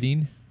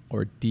 bidding,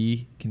 or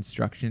D,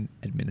 construction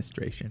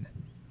administration?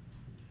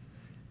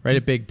 Write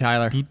it big,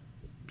 Tyler.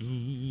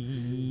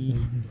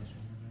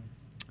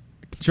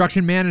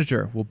 Construction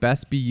manager will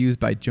best be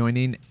used by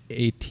joining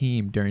a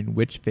team during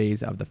which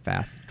phase of the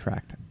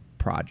fast-tracked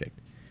project?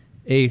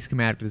 A,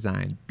 schematic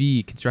design,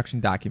 B, construction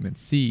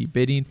documents, C,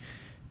 bidding,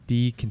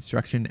 D,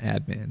 construction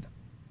admin.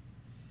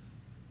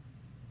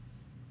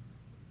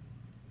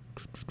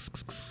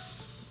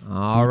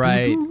 All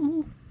right.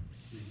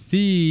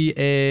 C,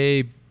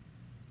 A,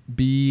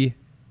 B,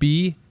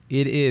 B.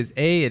 It is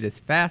A. It is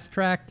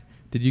fast-tracked.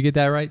 Did you get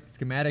that right?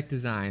 Schematic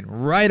design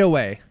right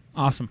away.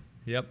 Awesome.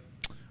 Yep.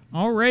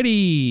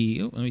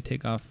 Alrighty. Let me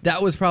take off.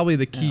 That was probably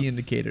the key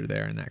indicator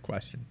there in that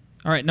question.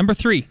 All right, number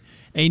 3.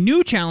 A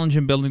new challenge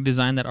in building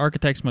design that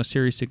architects must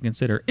seriously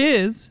consider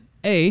is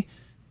A,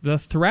 the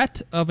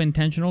threat of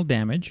intentional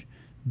damage,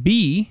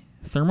 B,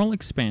 thermal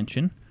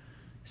expansion,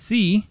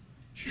 C,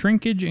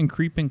 shrinkage and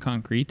creep in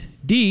concrete,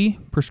 D,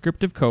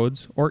 prescriptive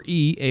codes, or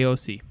E,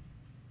 AOC.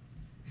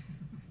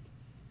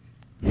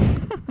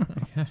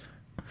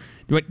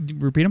 Do I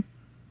repeat them?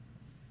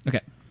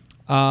 Okay.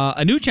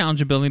 A new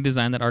challenge in building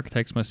design that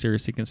architects must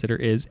seriously consider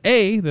is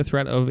A, the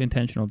threat of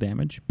intentional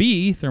damage,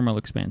 B, thermal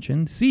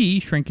expansion, C,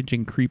 shrinkage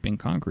and creep in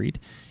concrete,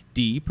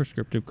 D,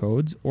 prescriptive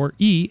codes, or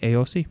E,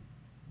 AOC.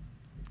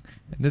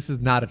 And this is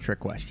not a trick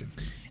question.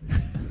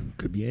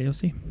 Could be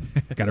AOC.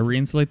 Got to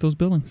re-insulate those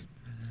buildings.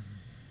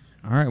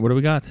 All right, what do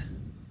we got?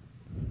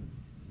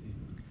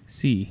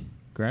 C.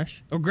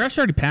 Gresh? Oh, Gresh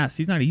already passed.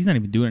 He's not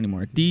even doing it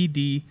anymore. D,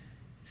 D,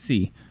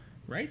 C.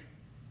 Right?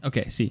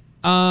 Okay, C.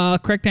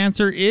 Correct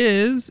answer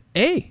is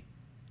A,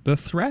 the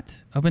threat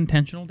of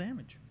intentional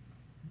damage.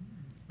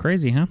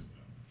 Crazy, huh?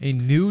 A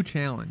new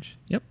challenge.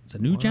 Yep, it's a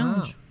new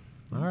challenge.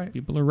 All right.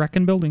 People are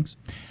wrecking buildings.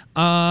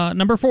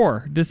 Number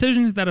 4,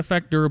 decisions that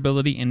affect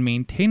durability and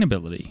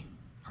maintainability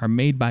are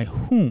made by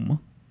whom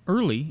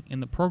early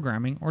in the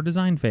programming or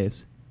design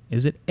phase?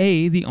 Is it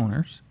A, the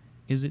owners?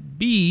 Is it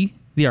B,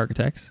 the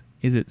architects?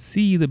 Is it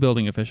C, the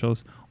building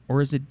officials?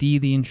 Or is it D,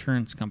 the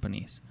insurance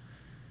companies?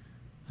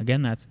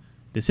 Again, that's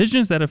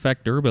decisions that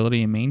affect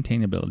durability and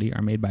maintainability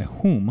are made by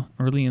whom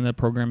early in the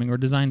programming or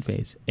design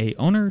phase? A,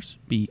 owners,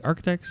 B,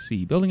 architects,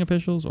 C, building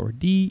officials, or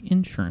D,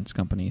 insurance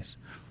companies.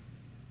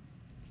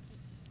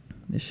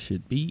 This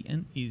should be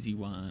an easy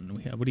one.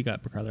 We have, what do you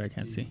got, Carter? I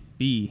can't see.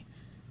 B,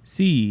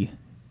 C,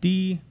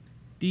 D,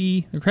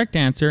 D. The correct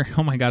answer,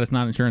 oh my God, it's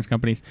not insurance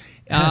companies.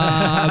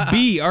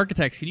 B,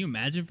 architects. Can you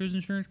imagine if it was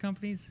insurance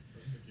companies?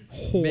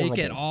 Horrible. Make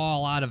it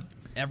all out of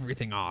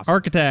everything off.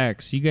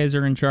 Architects, you guys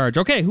are in charge.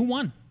 Okay, who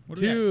won? What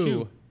do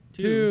we got?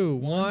 Two.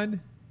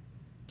 One.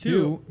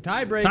 Two.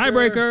 Tiebreaker.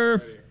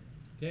 Tiebreaker.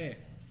 Okay.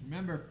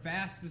 Remember,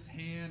 fastest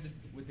hand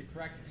with the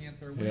correct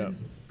answer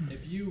wins. Yep.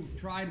 If you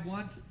tried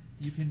once,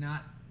 you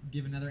cannot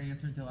give another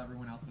answer until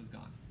everyone else has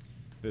gone.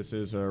 This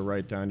is a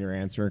write down your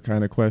answer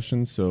kind of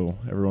question, so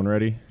everyone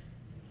ready?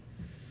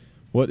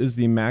 What is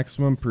the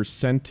maximum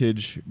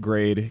percentage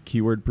grade,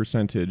 keyword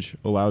percentage,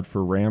 allowed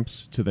for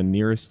ramps to the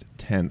nearest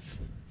 10th?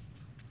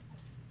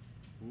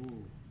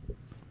 Ooh.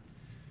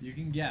 You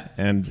can guess.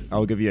 And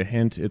I'll give you a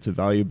hint. It's a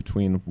value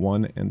between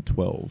 1 and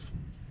 12.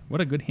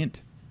 What a good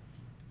hint.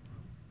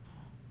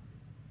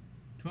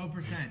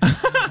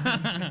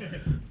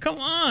 12%. Come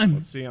on.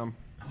 Let's see them.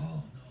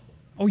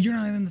 Oh, you're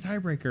not in the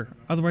tiebreaker.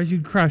 Otherwise,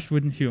 you'd crush,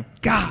 wouldn't you?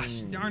 Gosh,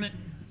 darn it.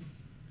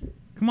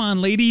 Come on,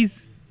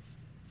 ladies.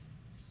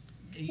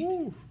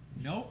 8.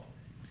 Nope.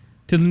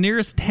 To the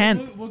nearest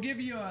 10th. We'll give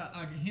you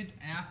a hint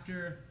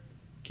after.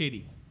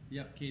 Katie.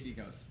 Yep, Katie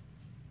goes.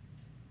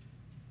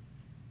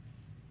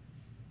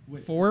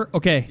 Wait. 4?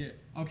 Okay.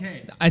 Yeah.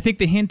 Okay. I think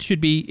the hint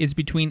should be it's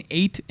between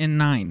 8 and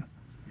 9.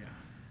 Yes.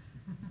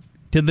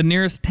 To the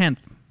nearest 10th.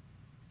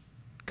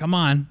 Come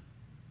on.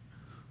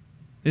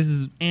 This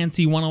is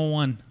ANSI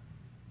 101.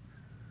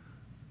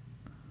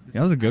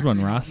 That was a good one,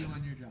 Ross. You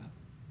on your job.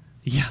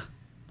 Yeah.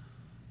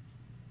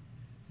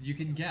 You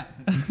can guess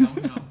since you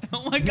don't know.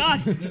 Oh my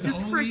God. There's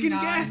Just only freaking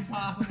 9 guess.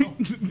 possible.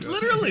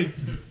 Literally.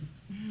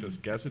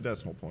 Just guess a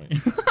decimal point.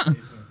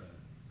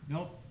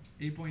 Nope.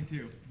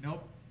 8.2.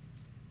 Nope.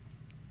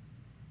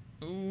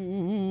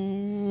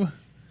 Ooh.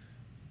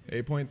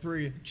 8.3.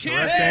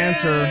 Correct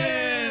answer.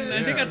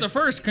 I think that's a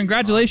first.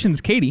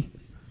 Congratulations, Katie.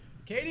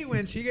 Katie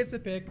wins. She gets to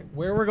pick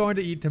where we're going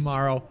to eat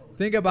tomorrow.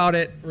 Think about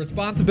it.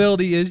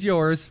 Responsibility is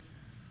yours.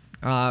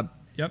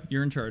 Yep,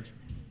 you're in charge.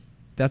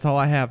 That's all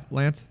I have.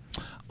 Lance?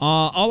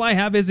 All I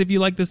have is if you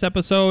like this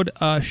episode,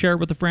 share it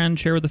with a friend,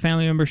 share it with a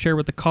family member, share it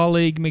with a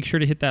colleague. Make sure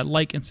to hit that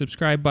like and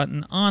subscribe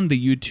button on the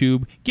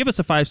YouTube. Give us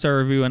a 5-star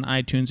review on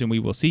iTunes, and we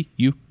will see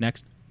you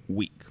next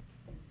week.